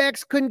the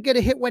D-backs couldn't get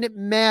a hit when it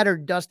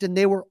mattered, Dustin.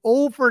 They were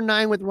 0 for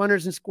 9 with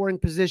runners in scoring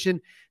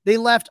position. They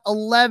left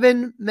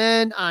 11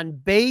 men on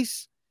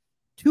base,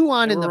 2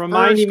 on in the first.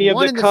 Reminding me of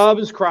the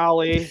Cubs,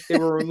 Crowley. They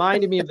were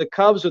reminding me of the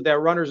Cubs with that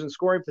runners in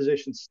scoring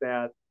position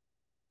stat.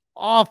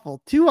 Awful.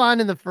 2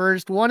 on in the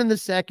first, 1 in the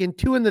second,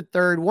 2 in the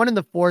third, 1 in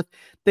the fourth.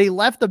 They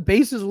left the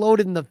bases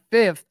loaded in the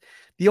fifth.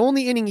 The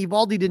only inning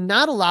Eovaldi did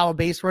not allow a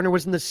base runner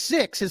was in the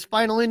sixth, his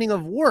final inning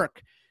of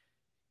work.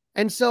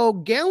 And so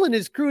Gallen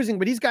is cruising,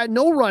 but he's got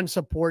no run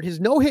support.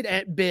 His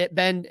no-hit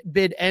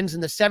bid ends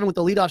in the seventh with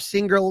a leadoff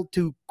single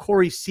to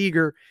Corey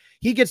Seager.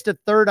 He gets to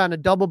third on a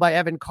double by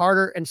Evan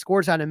Carter and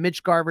scores on a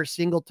Mitch Garver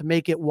single to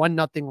make it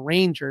 1-0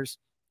 Rangers.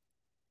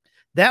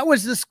 That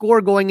was the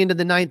score going into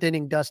the ninth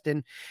inning,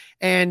 Dustin.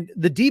 And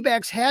the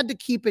D-backs had to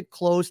keep it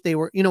close. They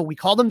were, we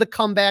call them the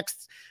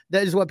comebacks.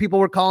 That is what people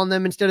were calling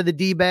them instead of the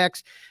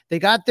D-backs. They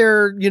got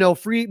their,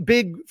 free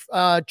big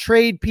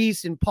trade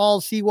piece in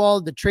Paul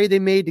Sewald, the trade they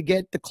made to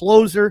get the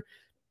closer.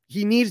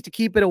 He needs to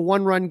keep it a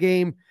 1-run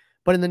game.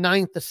 But in the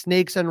ninth, the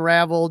Snakes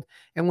unraveled.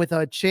 And with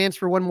a chance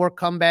for one more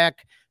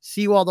comeback,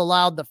 Sewald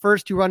allowed the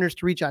first 2 runners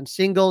to reach on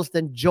singles.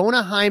 Then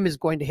Jonah Heim is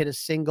going to hit a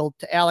single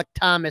to Alec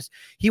Thomas.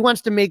 He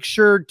wants to make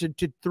sure to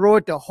throw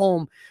it to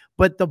home,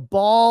 but the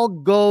ball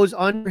goes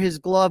under his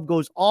glove,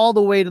 goes all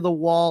the way to the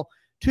wall,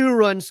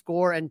 2-run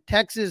score, and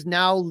Texas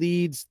now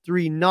leads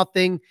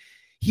 3-0.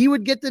 He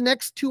would get the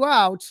next 2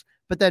 outs,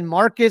 but then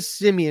Marcus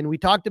Semien, we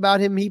talked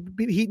about him, he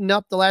heating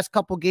up the last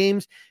couple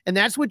games, and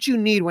that's what you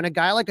need when a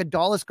guy like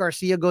Adolis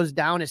Garcia goes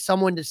down, is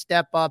someone to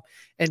step up,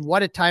 and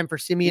what a time for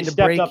Semien to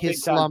break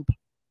his slump.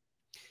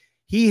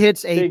 He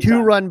hits a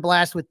 2-run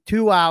blast with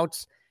 2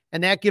 outs,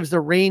 and that gives the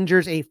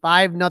Rangers a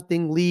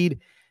 5-0 lead.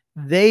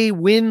 They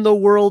win the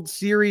World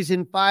Series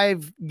in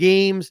 5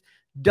 games.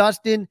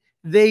 Dustin,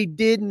 they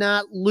did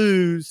not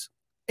lose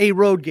a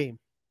road game.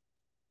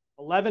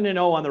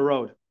 11-0 on the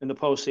road in the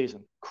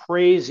postseason.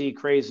 Crazy,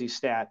 crazy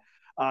stat.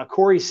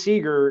 Corey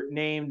Seager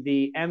named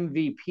the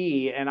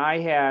MVP, and I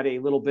had a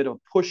little bit of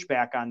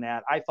pushback on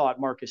that. I thought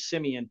Marcus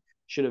Semien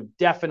should have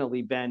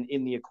definitely been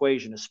in the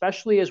equation,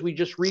 especially as we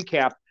just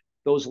recapped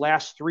those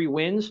last 3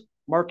 wins.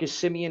 Marcus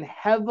Semien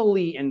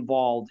heavily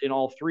involved in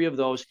all 3 of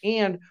those.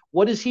 And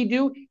what does he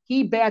do?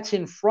 He bats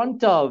in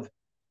front of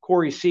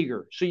Corey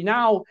Seager. So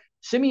now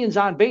Semien's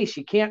on base.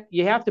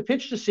 You have to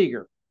pitch to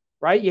Seager,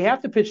 right? You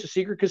have to pitch to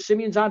Seager because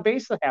Semien's on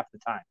base half the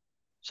time.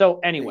 So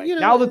anyway,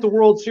 now that the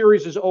World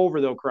Series is over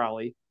though,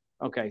 Crowley,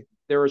 okay,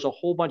 there is a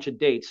whole bunch of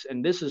dates.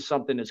 And this is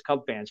something as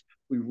Cub fans,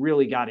 we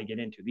really got to get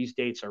into. These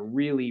dates are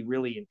really,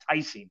 really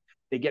enticing.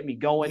 They get me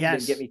going.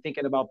 Yes. They get me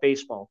thinking about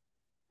baseball.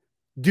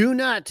 Do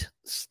not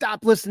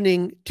stop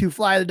listening to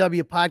Fly the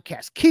W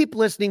podcast. Keep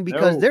listening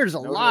because there's a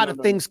lot of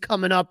things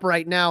coming up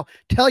right now.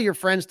 Tell your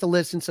friends to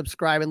listen,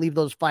 subscribe, and leave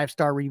those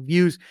 5-star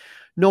reviews.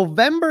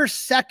 November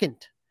 2nd,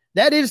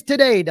 that is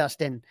today,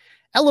 Dustin.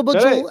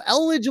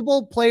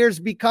 Eligible players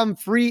become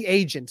free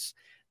agents.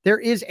 There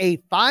is a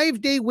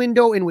 5-day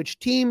window in which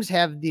teams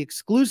have the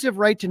exclusive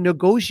right to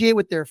negotiate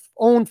with their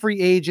own free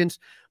agents,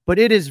 but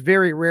it is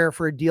very rare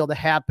for a deal to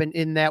happen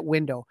in that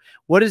window.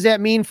 What does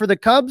that mean for the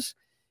Cubs?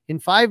 In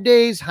 5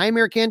 days,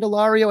 Jaime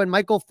Candelario and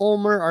Michael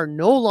Fulmer are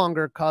no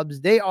longer Cubs.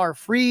 They are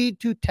free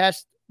to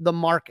test the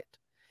market.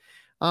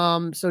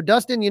 So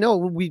Dustin,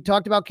 we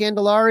talked about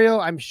Candelario.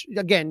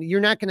 Again,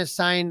 you're not going to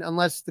sign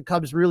unless the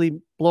Cubs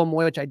really blow them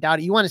away, which I doubt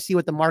it. You want to see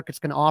what the market's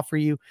going to offer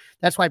you.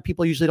 That's why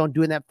people usually don't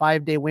do in that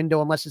 5-day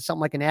window unless it's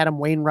something like an Adam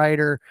Wainwright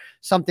or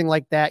something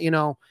like that,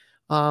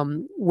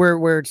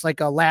 where it's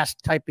like a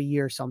last type of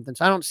year or something.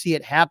 So I don't see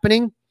it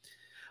happening.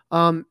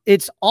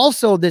 It's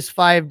also this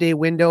 5-day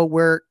window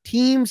where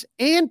teams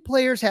and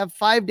players have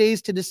 5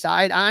 days to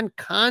decide on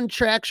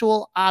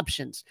contractual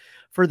options.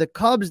 For the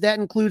Cubs, that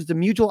includes the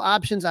mutual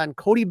options on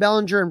Cody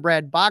Bellinger and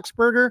Brad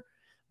Boxberger.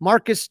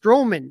 Marcus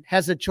Stroman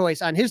has a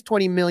choice on his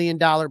 $20 million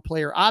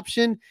player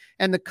option,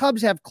 and the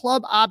Cubs have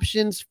club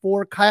options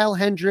for Kyle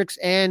Hendricks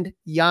and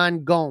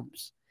Yan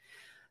Gomes.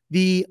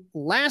 The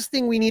last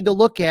thing we need to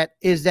look at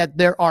is that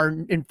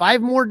in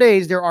 5 more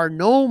days, there are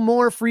no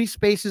more free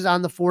spaces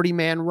on the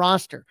 40-man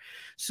roster.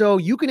 So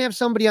you can have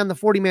somebody on the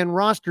 40-man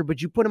roster,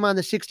 but you put them on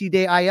the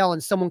 60-day IL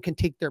and someone can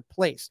take their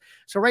place.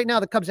 So right now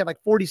the Cubs have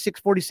like 46,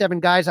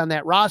 47 guys on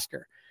that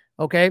roster.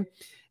 Okay.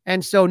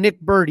 And so Nick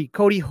Birdie,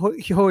 Cody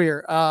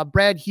Hoyer,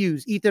 Brad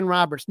Hughes, Ethan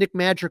Roberts, Nick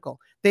Madrigal,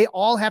 they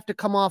all have to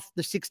come off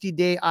the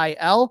 60-day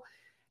IL.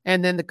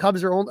 And then the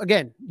Cubs are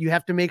again, you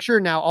have to make sure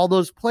now all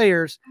those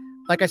players,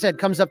 like I said,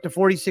 comes up to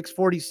 46,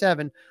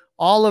 47.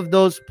 All of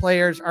those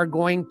players are you're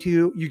going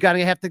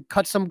to have to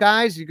cut some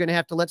guys. You're going to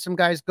have to let some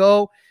guys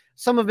go.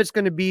 Some of it's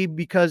going to be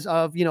because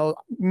of,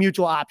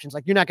 mutual options.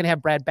 Like you're not going to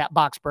have Brad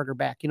Boxberger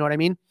back. You know what I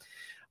mean?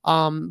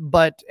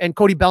 And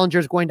Cody Bellinger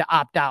is going to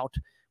opt out.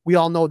 We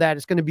all know that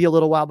it's going to be a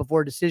little while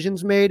before a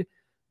decision's made,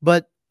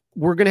 but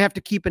we're going to have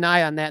to keep an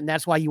eye on that. And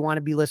that's why you want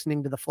to be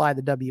listening to the Fly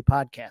the W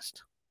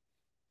podcast.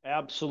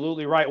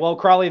 Absolutely right. Well,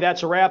 Crowley,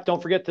 that's a wrap.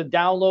 Don't forget to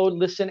download,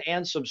 listen,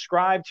 and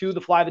subscribe to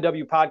the Fly the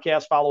W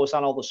podcast. Follow us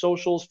on all the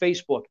socials,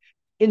 Facebook,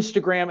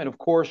 Instagram, and of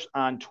course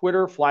on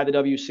Twitter.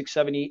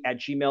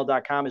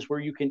 flythew670@gmail.com is where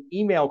you can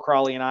email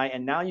Crawley and I.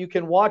 And now you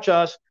can watch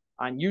us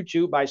on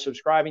YouTube by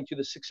subscribing to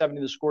the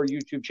 670 The Score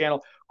YouTube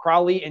channel.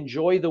 Crawley,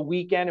 enjoy the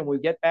weekend, and we'll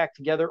get back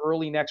together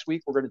early next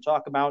week. We're going to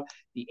talk about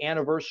the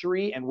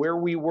anniversary and where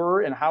we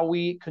were and how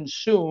we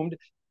consumed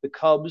the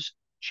Cubs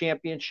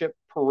championship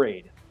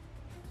parade.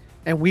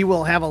 And we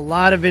will have a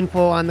lot of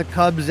info on the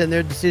Cubs and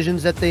their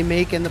decisions that they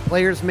make and the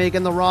players make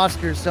in the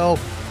roster. So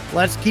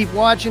let's keep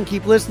watching,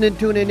 keep listening,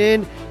 tuning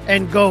in,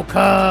 and go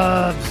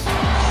Cubs.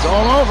 It's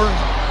all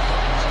over.